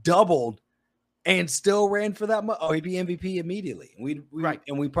man doubled and still ran for that much. Oh, he'd be MVP immediately.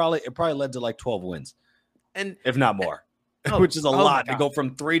 It probably led to like 12 wins, and if not more, which is a lot to go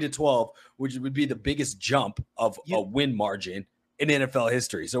from 3 to 12, which would be the biggest jump of a win margin in NFL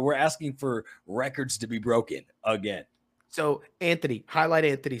history. So we're asking for records to be broken again. So Anthony, highlight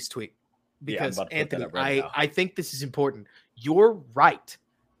Anthony's tweet, because Anthony, I think this is important. You're right.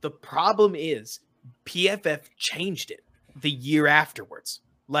 The problem is PFF changed it the year afterwards,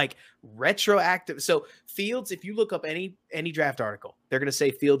 like retroactive. So Fields, if you look up any draft article, they're going to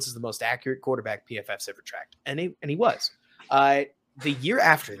say Fields is the most accurate quarterback PFF's ever tracked, and he was. The year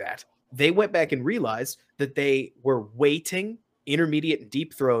after that, they went back and realized that they were weighting intermediate and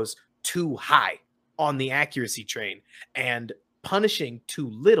deep throws too high on the accuracy train and punishing too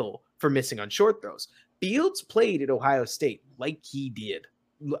little for missing on short throws. Fields played at Ohio State like he did,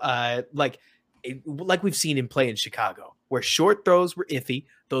 like we've seen him play in Chicago, where short throws were iffy.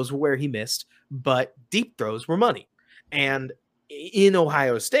 Those were where he missed, but deep throws were money. And in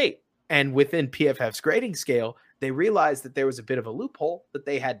Ohio State and within PFF's grading scale, they realized that there was a bit of a loophole that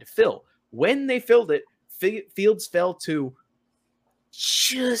they had to fill. When they filled it, Fields fell to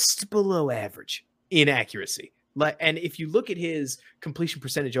just below average in accuracy. And if you look at his completion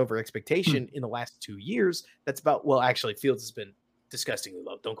percentage over expectation in the last 2 years, that's about, actually Fields has been disgustingly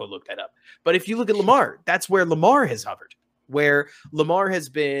low. Don't go look that up. But if you look at Lamar, that's where Lamar has hovered, where Lamar has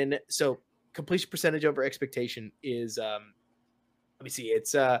been. So completion percentage over expectation is, let me see.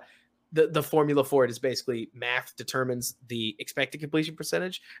 It's the formula for it is basically math determines the expected completion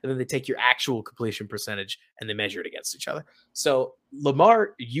percentage, and then they take your actual completion percentage and they measure it against each other. So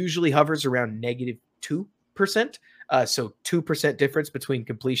Lamar usually hovers around -2%. So 2% difference between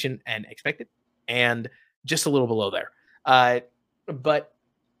completion and expected, and just a little below there. But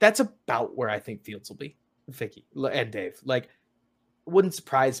that's about where I think Fields will be. Ficky and Dave, like, wouldn't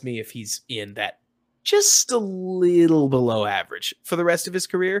surprise me if he's in that just a little below average for the rest of his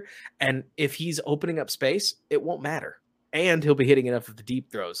career. And if he's opening up space, it won't matter. And he'll be hitting enough of the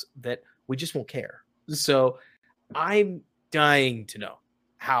deep throws that we just won't care. So I'm dying to know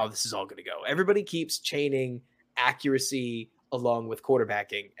how this is all going to go. Everybody keeps chaining accuracy along with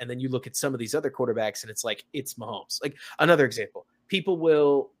quarterbacking. And then you look at some of these other quarterbacks and it's like, it's Mahomes. Like, another example, people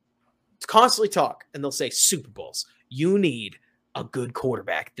will constantly talk and they'll say Super Bowls. You need a good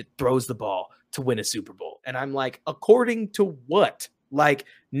quarterback that throws the ball to win a Super Bowl. And I'm like, according to what? Like,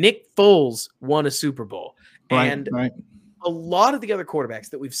 Nick Foles won a Super Bowl. And a lot of the other quarterbacks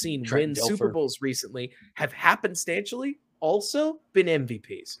that we've seen win Super Bowls recently have happenstantially also been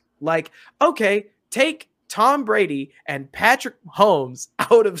MVPs. Like, okay, take Tom Brady and Patrick Mahomes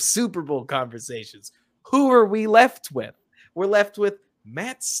out of Super Bowl conversations. Who are we left with? We're left with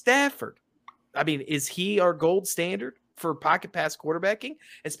Matt Stafford. I mean, is he our gold standard for pocket pass quarterbacking?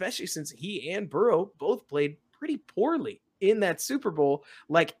 Especially since he and Burrow both played pretty poorly in that Super Bowl,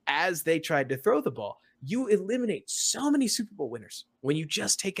 like, as they tried to throw the ball. You eliminate so many Super Bowl winners when you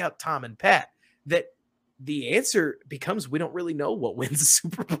just take out Tom and Pat, that the answer becomes we don't really know what wins a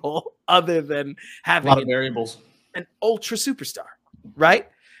Super Bowl other than having a lot of variables, an ultra superstar, right?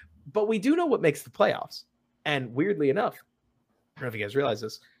 But we do know what makes the playoffs. And weirdly enough, I don't know if you guys realize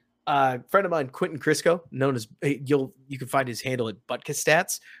this, a friend of mine, Quentin Crisco, known as, you can find his handle at Butkus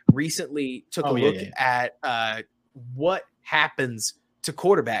Stats, recently took a look at what happens to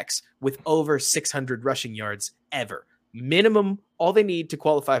quarterbacks with over 600 rushing yards ever. Minimum, all they need to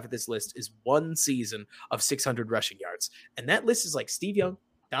qualify for this list is one season of 600 rushing yards. And that list is like Steve Young,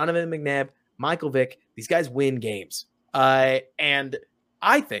 Donovan McNabb, Michael Vick. These guys win games. And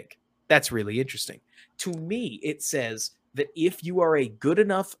I think that's really interesting. To me, it says that if you are a good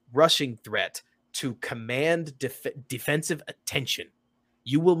enough rushing threat to command defensive attention,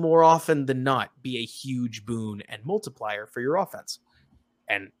 you will more often than not be a huge boon and multiplier for your offense.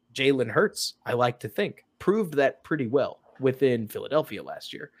 And Jalen Hurts, I like to think, proved that pretty well within Philadelphia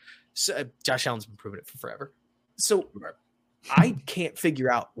last year. So Josh Allen's been proving it for forever. So I can't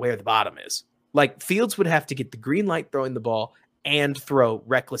figure out where the bottom is. Like, Fields would have to get the green light throwing the ball and throw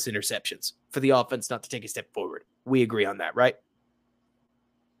reckless interceptions for the offense not to take a step forward. We agree on that, right?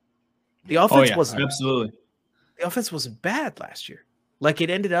 The offense wasn't. Absolutely. the offense wasn't bad last year. Like it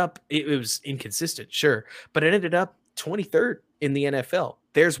ended up, it was inconsistent, sure, but it ended up 23rd in the NFL.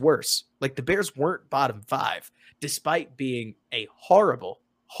 There's worse. Like the Bears weren't bottom 5, despite being a horrible,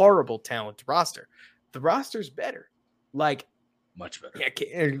 horrible talent roster. The roster's better. Like much better.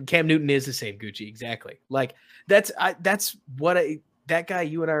 Yeah, Cam Newton is the same, Gucci. Exactly. Like that guy,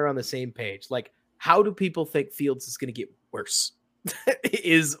 you and I are on the same page. Like, how do people think Fields is going to get worse?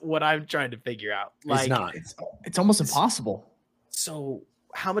 Is what I'm trying to figure out. Like, it's not. It's almost impossible. So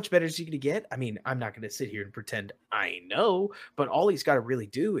how much better is he going to get? I mean, I'm not going to sit here and pretend I know, but all he's got to really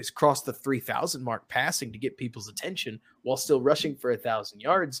do is cross the 3,000 mark passing to get people's attention while still rushing for 1,000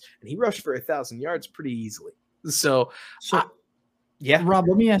 yards. And he rushed for 1,000 yards pretty easily. So yeah, Rob,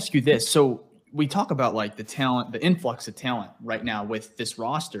 let me ask you this. So we talk about like the talent, the influx of talent right now with this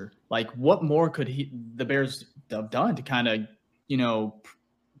roster. Like, what more could the Bears have done to kind of,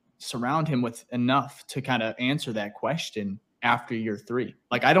 surround him with enough to kind of answer that question after year 3?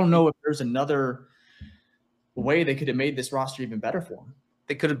 Like, I don't know if there's another way they could have made this roster even better for him.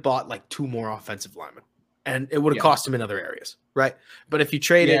 They could have bought like 2 more offensive linemen, and it would have cost him in other areas, right? But if you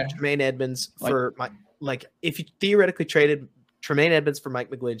traded Tremaine Edmonds for if you theoretically traded Tremaine Edmonds for Mike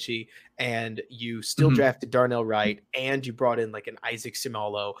McGlinchey, and you still drafted Darnell Wright, and you brought in like an Isaac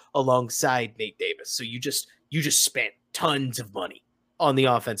Seumalo alongside Nate Davis, so you just spent tons of money on the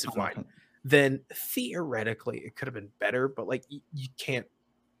offensive line, then theoretically it could have been better. But like you can't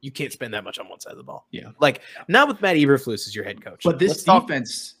spend that much on one side of the ball. Yeah, like not with Matt Eberflus as your head coach. But this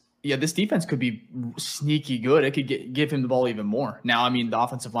defense. Yeah, this defense could be sneaky good. It could give him the ball even more. Now, I mean, the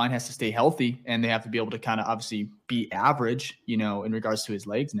offensive line has to stay healthy, and they have to be able to kind of obviously be average, in regards to his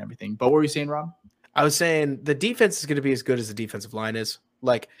legs and everything. But what were you saying, Rob? I was saying the defense is going to be as good as the defensive line is.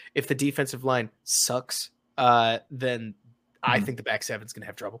 Like, if the defensive line sucks, then I think the back seven is going to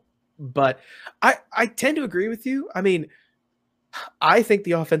have trouble. But I tend to agree with you. I mean, I think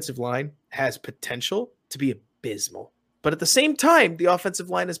the offensive line has potential to be abysmal. But at the same time, the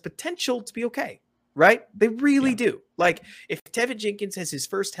offensive line has potential to be okay, right? They really do. Like, if Tevin Jenkins has his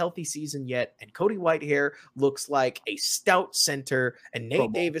first healthy season yet, and Cody Whitehair looks like a stout center, and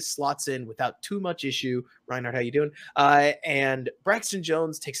Nate Davis slots in without too much issue. Reinhardt, how you doing? And Braxton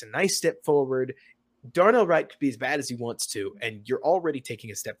Jones takes a nice step forward. Darnell Wright could be as bad as he wants to, and you're already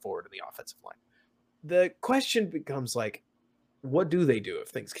taking a step forward in the offensive line. The question becomes like, what do they do if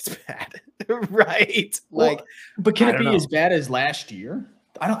things get bad? Right? Like, but can it be as bad as last year?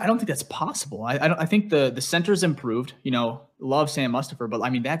 I don't think that's possible. I think the center's improved. Love Sam Mustipher, but I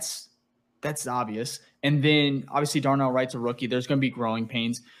mean that's obvious. And then obviously Darnell Wright's a rookie. There's going to be growing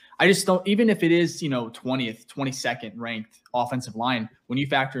pains. I just don't, even if it is 20th, 22nd ranked offensive line, when you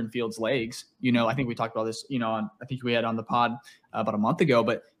factor in Fields' legs, I think we talked about this. I think we had on the pod about a month ago,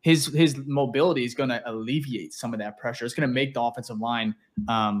 but his mobility is going to alleviate some of that pressure. It's going to make the offensive line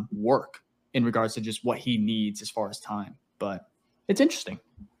work in regards to just what he needs as far as time. But it's interesting.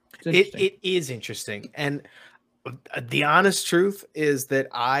 It is interesting. And the honest truth is that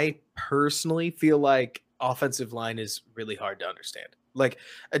I personally feel like offensive line is really hard to understand. Like,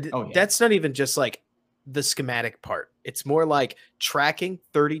 that's not even just like the schematic part. It's more like tracking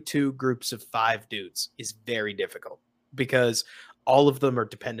 32 groups of 5 dudes is very difficult because all of them are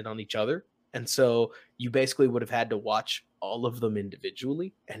dependent on each other. And so you basically would have had to watch all of them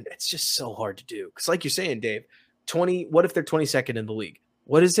individually. And it's just so hard to do. Because like you're saying, Dave, what if they're 22nd in the league?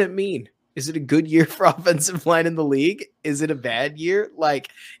 What does it mean? Is it a good year for offensive line in the league? Is it a bad year?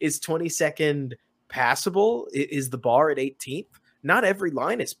 Like, is 22nd passable? Is the bar at 18th? Not every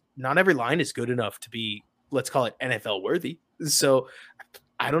line is good enough to be, let's call it NFL worthy. So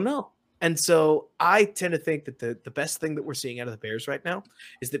I don't know. And so I tend to think that the best thing that we're seeing out of the Bears right now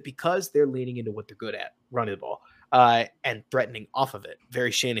is that because they're leaning into what they're good at, running the ball, and threatening off of it, very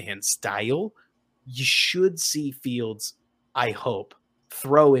Shanahan style, you should see Fields, I hope,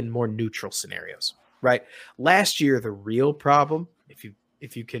 throw in more neutral scenarios, right? Last year, the real problem,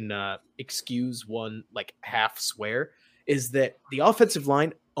 if you can excuse one like half swear, is that the offensive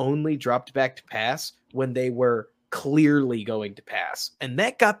line only dropped back to pass when they were clearly going to pass. And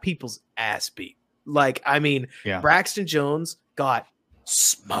that got people's ass beat. Like, I mean, Braxton Jones got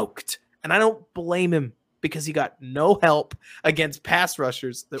smoked. And I don't blame him because he got no help against pass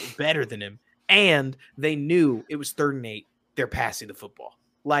rushers that were better than him. And they knew it was 3rd and 8. They're passing the football.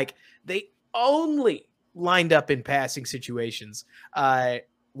 Like, they only lined up in passing situations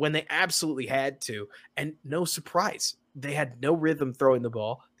when they absolutely had to. And no surprise, they had no rhythm throwing the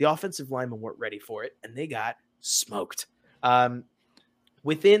ball. The offensive linemen weren't ready for it, and they got smoked.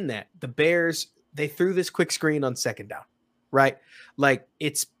 Within that, the Bears, they threw this quick screen on 2nd down, right? Like,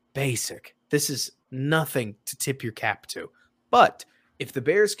 it's basic. this is nothing to tip your cap to. But if the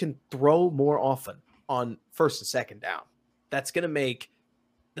Bears can throw more often on first and second down, that's going to make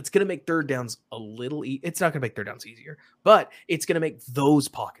third downs a little it's not going to make third downs easier, but it's going to make those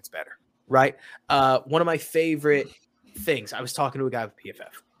pockets better, right? One of my favorite things, I was talking to a guy with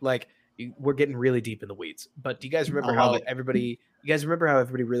PFF. Like, we're getting really deep in the weeds, but do you guys remember how everybody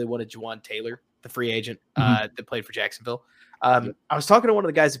really wanted Juwan Taylor, the free agent that played for Jacksonville? I was talking to one of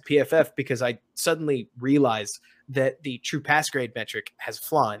the guys at PFF because I suddenly realized that the true pass grade metric has a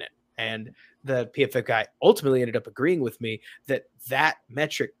flaw in it. And the PFF guy ultimately ended up agreeing with me that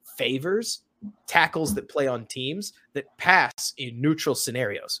metric favors tackles that play on teams that pass in neutral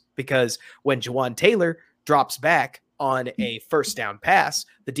scenarios. Because when Juwan Taylor drops back on a first down pass,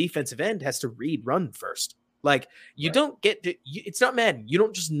 the defensive end has to read run first. Like, you don't get to, it's not Madden. You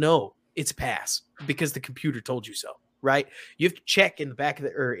don't just know it's a pass because the computer told you so, right? You have to check in the back of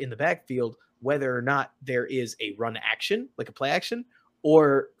in the backfield whether or not there is a run action, like a play action,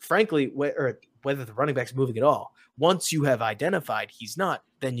 or frankly, whether the running back's moving at all. Once you have identified he's not,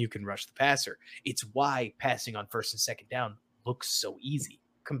 then you can rush the passer. It's why passing on first and second down looks so easy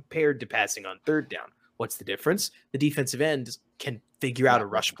compared to passing on third down. What's the difference? The defensive end can figure out a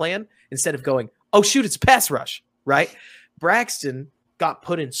rush plan instead of going, oh, shoot, it's a pass rush, right? Braxton got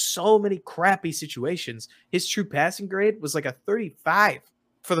put in so many crappy situations. His true passing grade was like a 35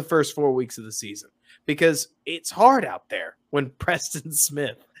 for the first 4 weeks of the season because it's hard out there when Preston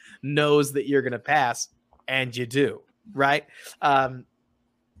Smith knows that you're going to pass, and you do, right?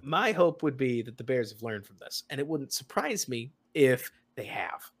 My hope would be that the Bears have learned from this, and it wouldn't surprise me if they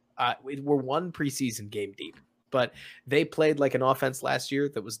have. We're one preseason game deep, but they played like an offense last year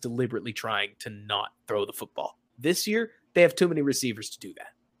that was deliberately trying to not throw the football. This year, they have too many receivers to do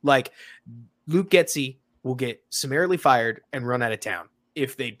that. Like, Luke Getsy will get summarily fired and run out of town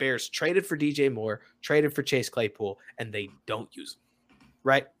if the Bears traded for DJ Moore, traded for Chase Claypool, and they don't use him,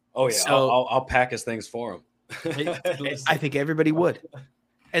 right? Oh, yeah. So, I'll pack his things for him. I think everybody would.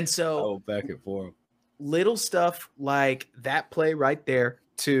 And so I will pack it for him. Little stuff like that play right there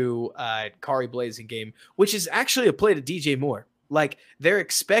to Kari Blasingame, which is actually a play to DJ Moore. Like, they're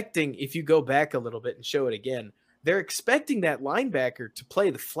expecting, if you go back a little bit and show it again, they're expecting that linebacker to play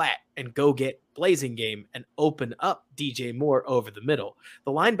the flat and go get Blasingame and open up DJ Moore over the middle.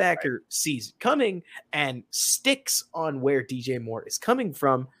 The linebacker sees it coming and sticks on where DJ Moore is coming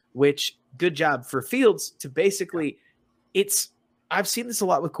from, which, good job for Fields to basically, I've seen this a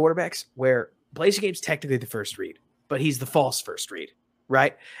lot with quarterbacks where Blazingame's technically the first read, but he's the false first read,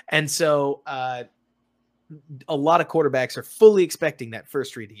 right? And so a lot of quarterbacks are fully expecting that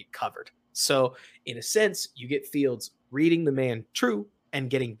first read to get covered. So in a sense, you get Fields reading the man true and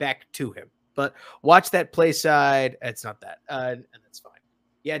getting back to him. But watch that play side. It's not that. And that's fine.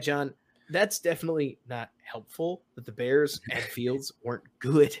 Yeah, John, that's definitely not helpful that the Bears and Fields weren't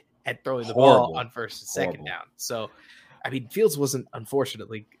good at throwing the ball on first and second down. So, I mean, Fields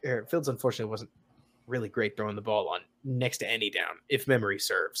unfortunately wasn't really great throwing the ball on next to any down, if memory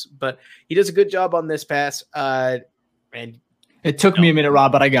serves. But he does a good job on this pass. And it took me a minute,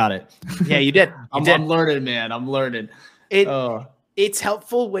 Rob, but I got it. Yeah, you did. I'm learning, man. I'm learning. It's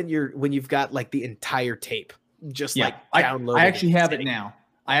helpful when you've got like the entire tape, just like downloaded. I actually have it now.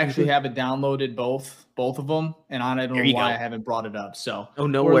 I actually have it downloaded, both of them, and I don't know why I haven't brought it up. So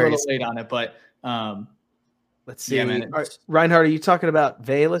no we're worries. a little late on it, but let's see. Yeah, man, Reinhardt, are you talking about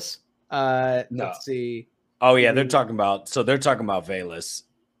Velus? No. Let's see. Oh yeah, they're talking about Velus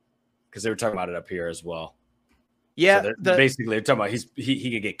because they were talking about it up here as well. Yeah, so they're talking about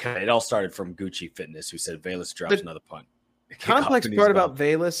he could get cut. It all started from Gucci Fitness, who said Velus drops another punt. The complex part about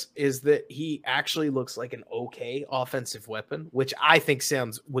Velus is that he actually looks like an okay offensive weapon, which I think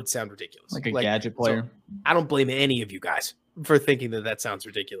would sound ridiculous. Like a gadget player. So I don't blame any of you guys for thinking that sounds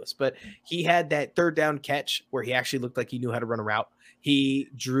ridiculous, but he had that third down catch where he actually looked like he knew how to run a route. He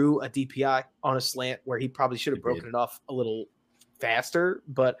drew a DPI on a slant where he probably should have broken it off a little faster,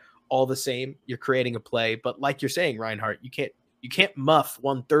 but all the same, you're creating a play. But like you're saying, Reinhardt, you can't muff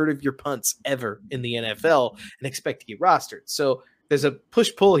 1/3 of your punts ever in the NFL and expect to get rostered. So there's a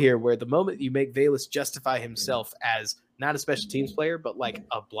push-pull here where the moment you make Velus justify himself as not a special teams player, but like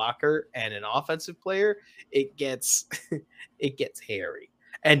a blocker and an offensive player, it gets hairy.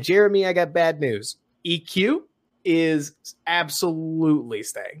 And Jeremy, I got bad news. EQ is absolutely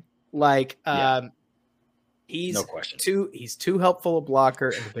staying. Like, he's no question. He's too helpful a blocker,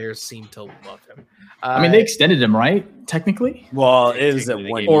 and the Bears seem to love him. I mean, they extended him, right? Technically? Well, it was a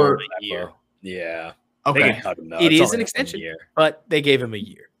 1 year. Yeah. Okay. It is an extension, but they gave him a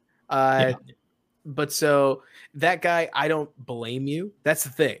year. But so that guy, I don't blame you. That's the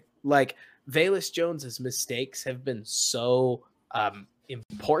thing. Like, Velus Jones's mistakes have been so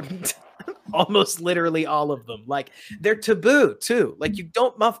important. Almost literally all of them. Like, they're taboo too. Like, you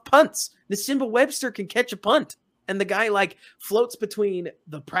don't muff punts. Nasimba Webster can catch a punt, and the guy like floats between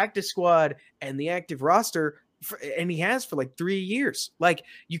the practice squad and the active roster, and he has for like 3 years. Like,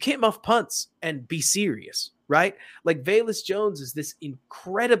 you can't muff punts and be serious, right? Like, Velus Jones is this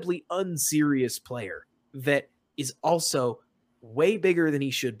incredibly unserious player that is also way bigger than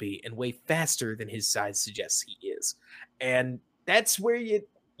he should be and way faster than his size suggests he is. And that's where you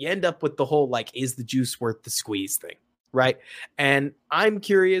end up with the whole, like, is the juice worth the squeeze thing, right? And I'm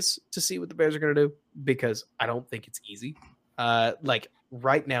curious to see what the Bears are going to do, because I don't think it's easy. Like,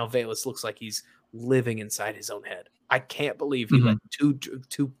 right now, Velus looks like he's living inside his own head. I can't believe he let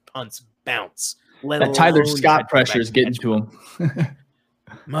two punts bounce. That Tyler Scott pressure is getting to him.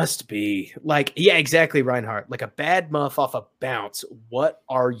 Must be. Like, yeah, exactly, Reinhardt. Like a bad muff off a bounce. What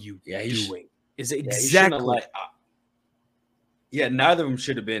are you doing? Is it exactly... neither of them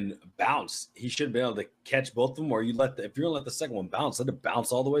should have been bounced. He should have been able to catch both of them, or if you're gonna let the second one bounce, let it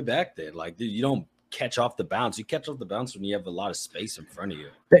bounce all the way back there. Like, dude, you don't catch off the bounce. You catch off the bounce when you have a lot of space in front of you.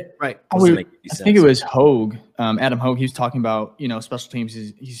 Right. I think it was Hogue, Adam Hogue. He was talking about, special teams.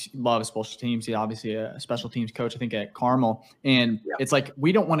 He's loves special teams. He's obviously a special teams coach, I think, at Carmel. And it's like,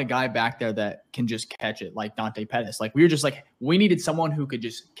 we don't want a guy back there that can just catch it like Dante Pettis. Like, we were just like, we needed someone who could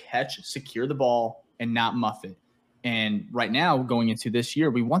just catch, secure the ball, and not muff it. And right now, going into this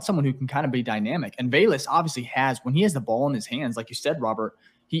year, we want someone who can kind of be dynamic. And Velus obviously has, when he has the ball in his hands, like you said, Robert,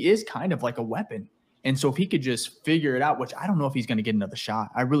 he is kind of like a weapon. And so if he could just figure it out, which I don't know if he's going to get another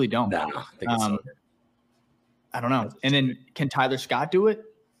shot. I really don't. No, I think it's over. I don't know. And then can Tyler Scott do it?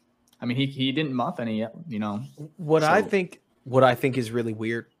 I mean, he didn't muff any yet, What I think is really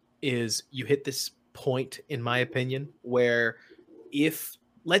weird is you hit this point, in my opinion, where if,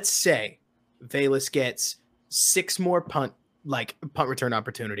 let's say, Velus gets 6 more punt return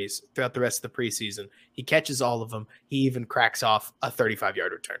opportunities throughout the rest of the preseason, he catches all of them. He even cracks off a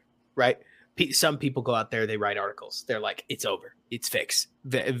 35-yard return, right? Some people go out there, they write articles. They're like, it's over. It's fixed.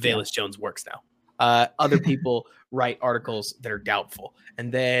 Velus Jones works now. Other people write articles that are doubtful.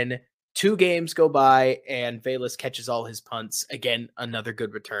 And then 2 games go by and Velus catches all his punts. Again, another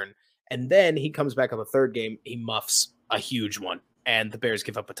good return. And then he comes back on the 3rd game. He muffs a huge one, and the Bears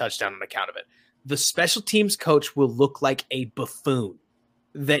give up a touchdown on account of it. The special teams coach will look like a buffoon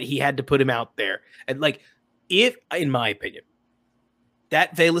that he had to put him out there. And like, if, in my opinion,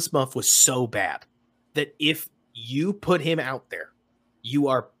 that Velus muff was so bad that if you put him out there, you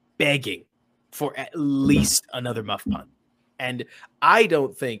are begging for at least another muff punt. And I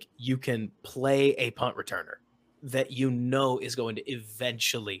don't think you can play a punt returner that is going to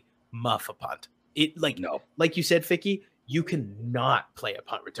eventually muff a punt. No. Like you said, Ficky, you cannot play a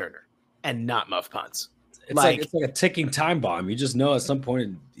punt returner and not muff punts. It's like a ticking time bomb. You just know at some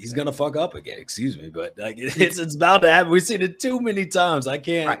point he's gonna fuck up again. Excuse me, but like it's bound to happen. We've seen it too many times. I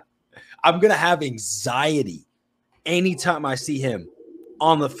can't. Right. I'm gonna have anxiety anytime I see him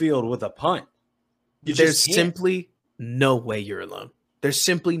on the field with a punt. There's simply no way you're alone. There's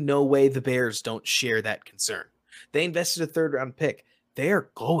simply no way the Bears don't share that concern. They invested a 3rd-round pick. They are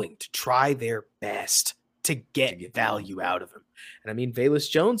going to try their best to get value out of him. And I mean, Velus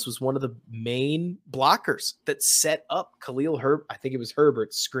Jones was one of the main blockers that set up I think it was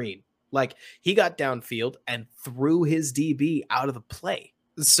Herbert's screen. Like, he got downfield and threw his DB out of the play.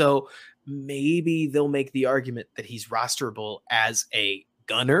 So maybe they'll make the argument that he's rosterable as a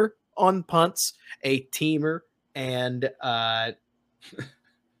gunner on punts, a teamer, and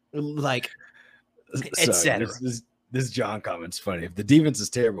etc. This John comment's funny. If the defense is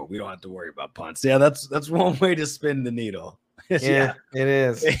terrible, we don't have to worry about punts. Yeah, that's one way to spin the needle. Yeah, it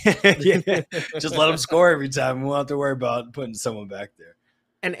is. Just let them score every time. We won't have to worry about putting someone back there.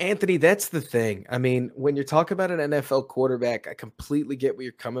 And Anthony, that's the thing. I mean, when you're talking about an NFL quarterback, I completely get where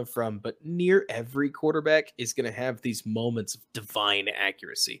you're coming from, but near every quarterback is going to have these moments of divine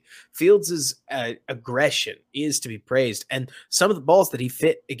accuracy. Fields' aggression is to be praised, and some of the balls that he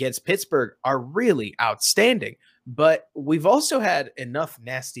fit against Pittsburgh are really outstanding. But we've also had enough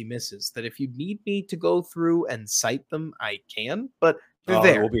nasty misses that if you need me to go through and cite them, I can. But they're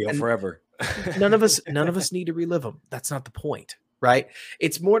there. We'll be here forever. none of us need to relive them. That's not the point, right?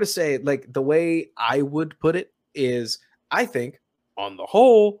 It's more to say, like, the way I would put it is, I think on the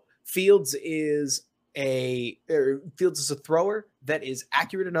whole, Fields is a thrower that is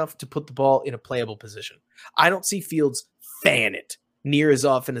accurate enough to put the ball in a playable position. I don't see Fields fan it near as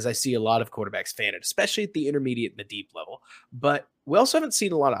often as I see a lot of quarterbacks fan it, especially at the intermediate and the deep level. But we also haven't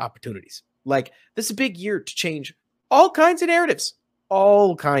seen a lot of opportunities. Like, this is a big year to change all kinds of narratives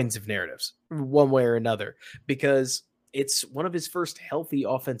all kinds of narratives, one way or another, because it's one of his first healthy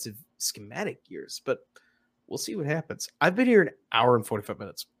offensive schematic years. But we'll see what happens. I've been here an hour and 45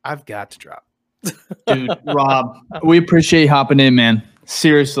 minutes. I've got to drop. Dude, Rob, we appreciate you hopping in, man.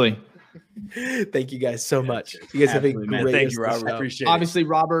 Seriously. Thank you guys so much. You guys have a great Thank you, Robert. Appreciate it. Obviously,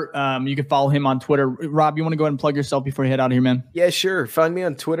 Robert, you can follow him on Twitter. Rob, you want to go ahead and plug yourself before you head out of here, man? Yeah, sure. Find me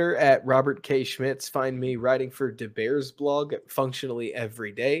on Twitter at Robert K. Schmitz. Find me writing for DaBearsBlog functionally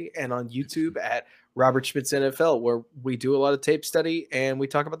every day, and on YouTube at Robert Schmitz NFL, where we do a lot of tape study and we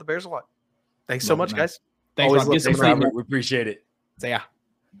talk about the Bears a lot. Thanks so much, guys. Thanks, Rob. Thanks, Robert. We appreciate it. So, yeah.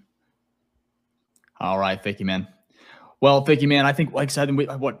 All right, Ficky, man. Well, Ficky, man, I think, like I said,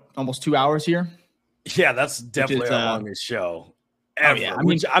 almost 2 hours here? Yeah, that's definitely our longest show ever. Oh, yeah.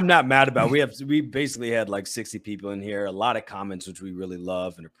 Which I'm not mad about. We basically had like 60 people in here, a lot of comments, which we really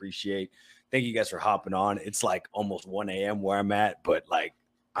love and appreciate. Thank you guys for hopping on. It's like almost 1 a.m. where I'm at, but like,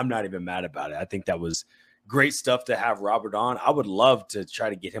 I'm not even mad about it. I think that was great stuff to have Robert on. I would love to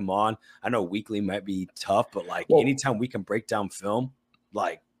try to get him on. I know weekly might be tough, but like anytime we can break down film,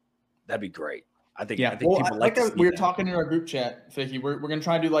 like that'd be great. I think people like to see we were talking in our group chat, Ficky. We're gonna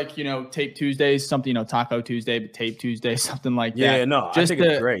try to do like, tape Tuesdays, something, Taco Tuesday, but tape Tuesday, something like that. Yeah, no, I think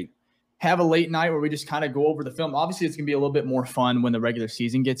it's great. Have a late night where we just kind of go over the film. Obviously, it's gonna be a little bit more fun when the regular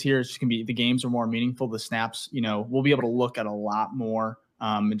season gets here. It's just gonna be, the games are more meaningful. The snaps, we'll be able to look at a lot more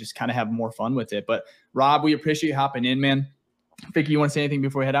and just kind of have more fun with it. But Rob, we appreciate you hopping in, man. Ficky, you want to say anything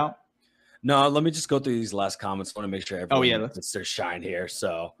before we head out? No, let me just go through these last comments. I want to make sure everyone gets their shine here.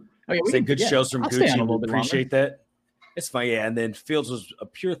 So say good shows from Gucci. We appreciate that. It's fine. Yeah. And then Fields was a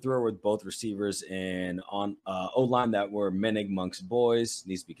pure thrower with both receivers and on O-line that were Menig amongst boys.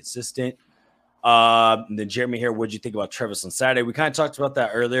 Needs to be consistent. And then Jeremy here, what'd you think about Travis on Saturday? We kind of talked about that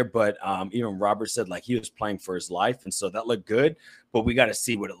earlier, but even Robert said like he was playing for his life. And so that looked good, but we got to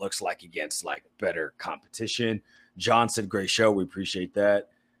see what it looks like against like better competition. John said, great show. We appreciate that.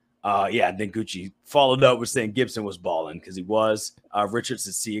 And then Gucci followed up with saying Gibson was balling because he was. Richard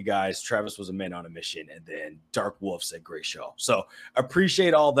said, see you guys. Travis was a man on a mission. And then Dark Wolf said, great show. So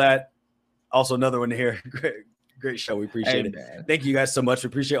appreciate all that. Also, another one here. Great show. We appreciate it. Man. Thank you guys so much. We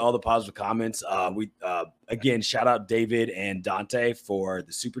appreciate all the positive comments. Again, shout out David and Dante for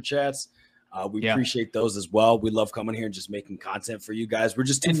the super chats. We appreciate those as well. We love coming here and just making content for you guys. We're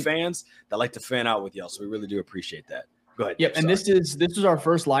just two fans that like to fan out with y'all. So we really do appreciate that. Go ahead. Yep. And this is our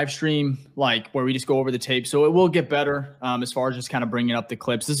first live stream, like where we just go over the tape. So it will get better as far as just kind of bringing up the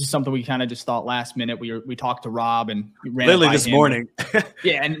clips. This is something we kind of just thought last minute. We talked to Rob and ran literally this morning.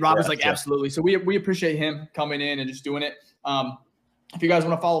 Yeah. And Rob was like, absolutely. So we appreciate him coming in and just doing it. If you guys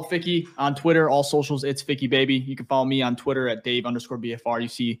want to follow Ficky on Twitter, all socials, it's Ficky Baby. You can follow me on Twitter at Dave_BFR. You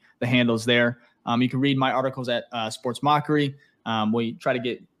see the handles there. You can read my articles at Sports Mockery. We try to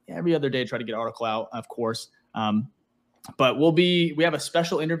get every other day, try to get an article out, of course. But we have a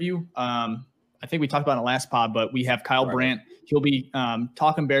special interview. I think we talked about it in the last pod, but we have Kyle Brandt. He'll be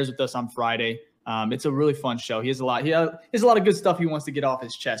talking Bears with us on Friday. It's a really fun show. He has a lot of good stuff he wants to get off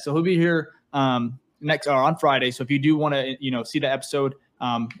his chest. So he'll be here on Friday. So if you do want to, see the episode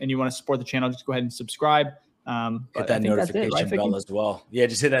and you want to support the channel, just go ahead and subscribe. Hit that notification bell as well. Yeah,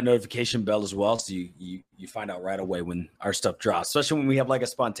 just hit that notification bell as well, so you find out right away when our stuff drops. Especially when we have like a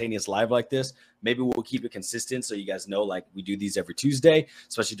spontaneous live like this. Maybe we'll keep it consistent so you guys know like we do these every Tuesday,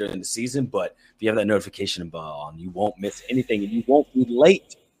 especially during the season. But if you have that notification bell on, you won't miss anything and you won't be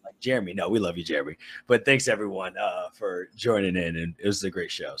late. Like Jeremy. No, we love you, Jeremy. But thanks everyone for joining in, and it was a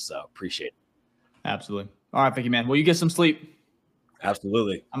great show. So appreciate it. Absolutely. All right, Ficky, man. Well, you get some sleep.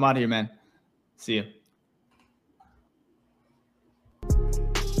 Absolutely. I'm out of here, man. See you.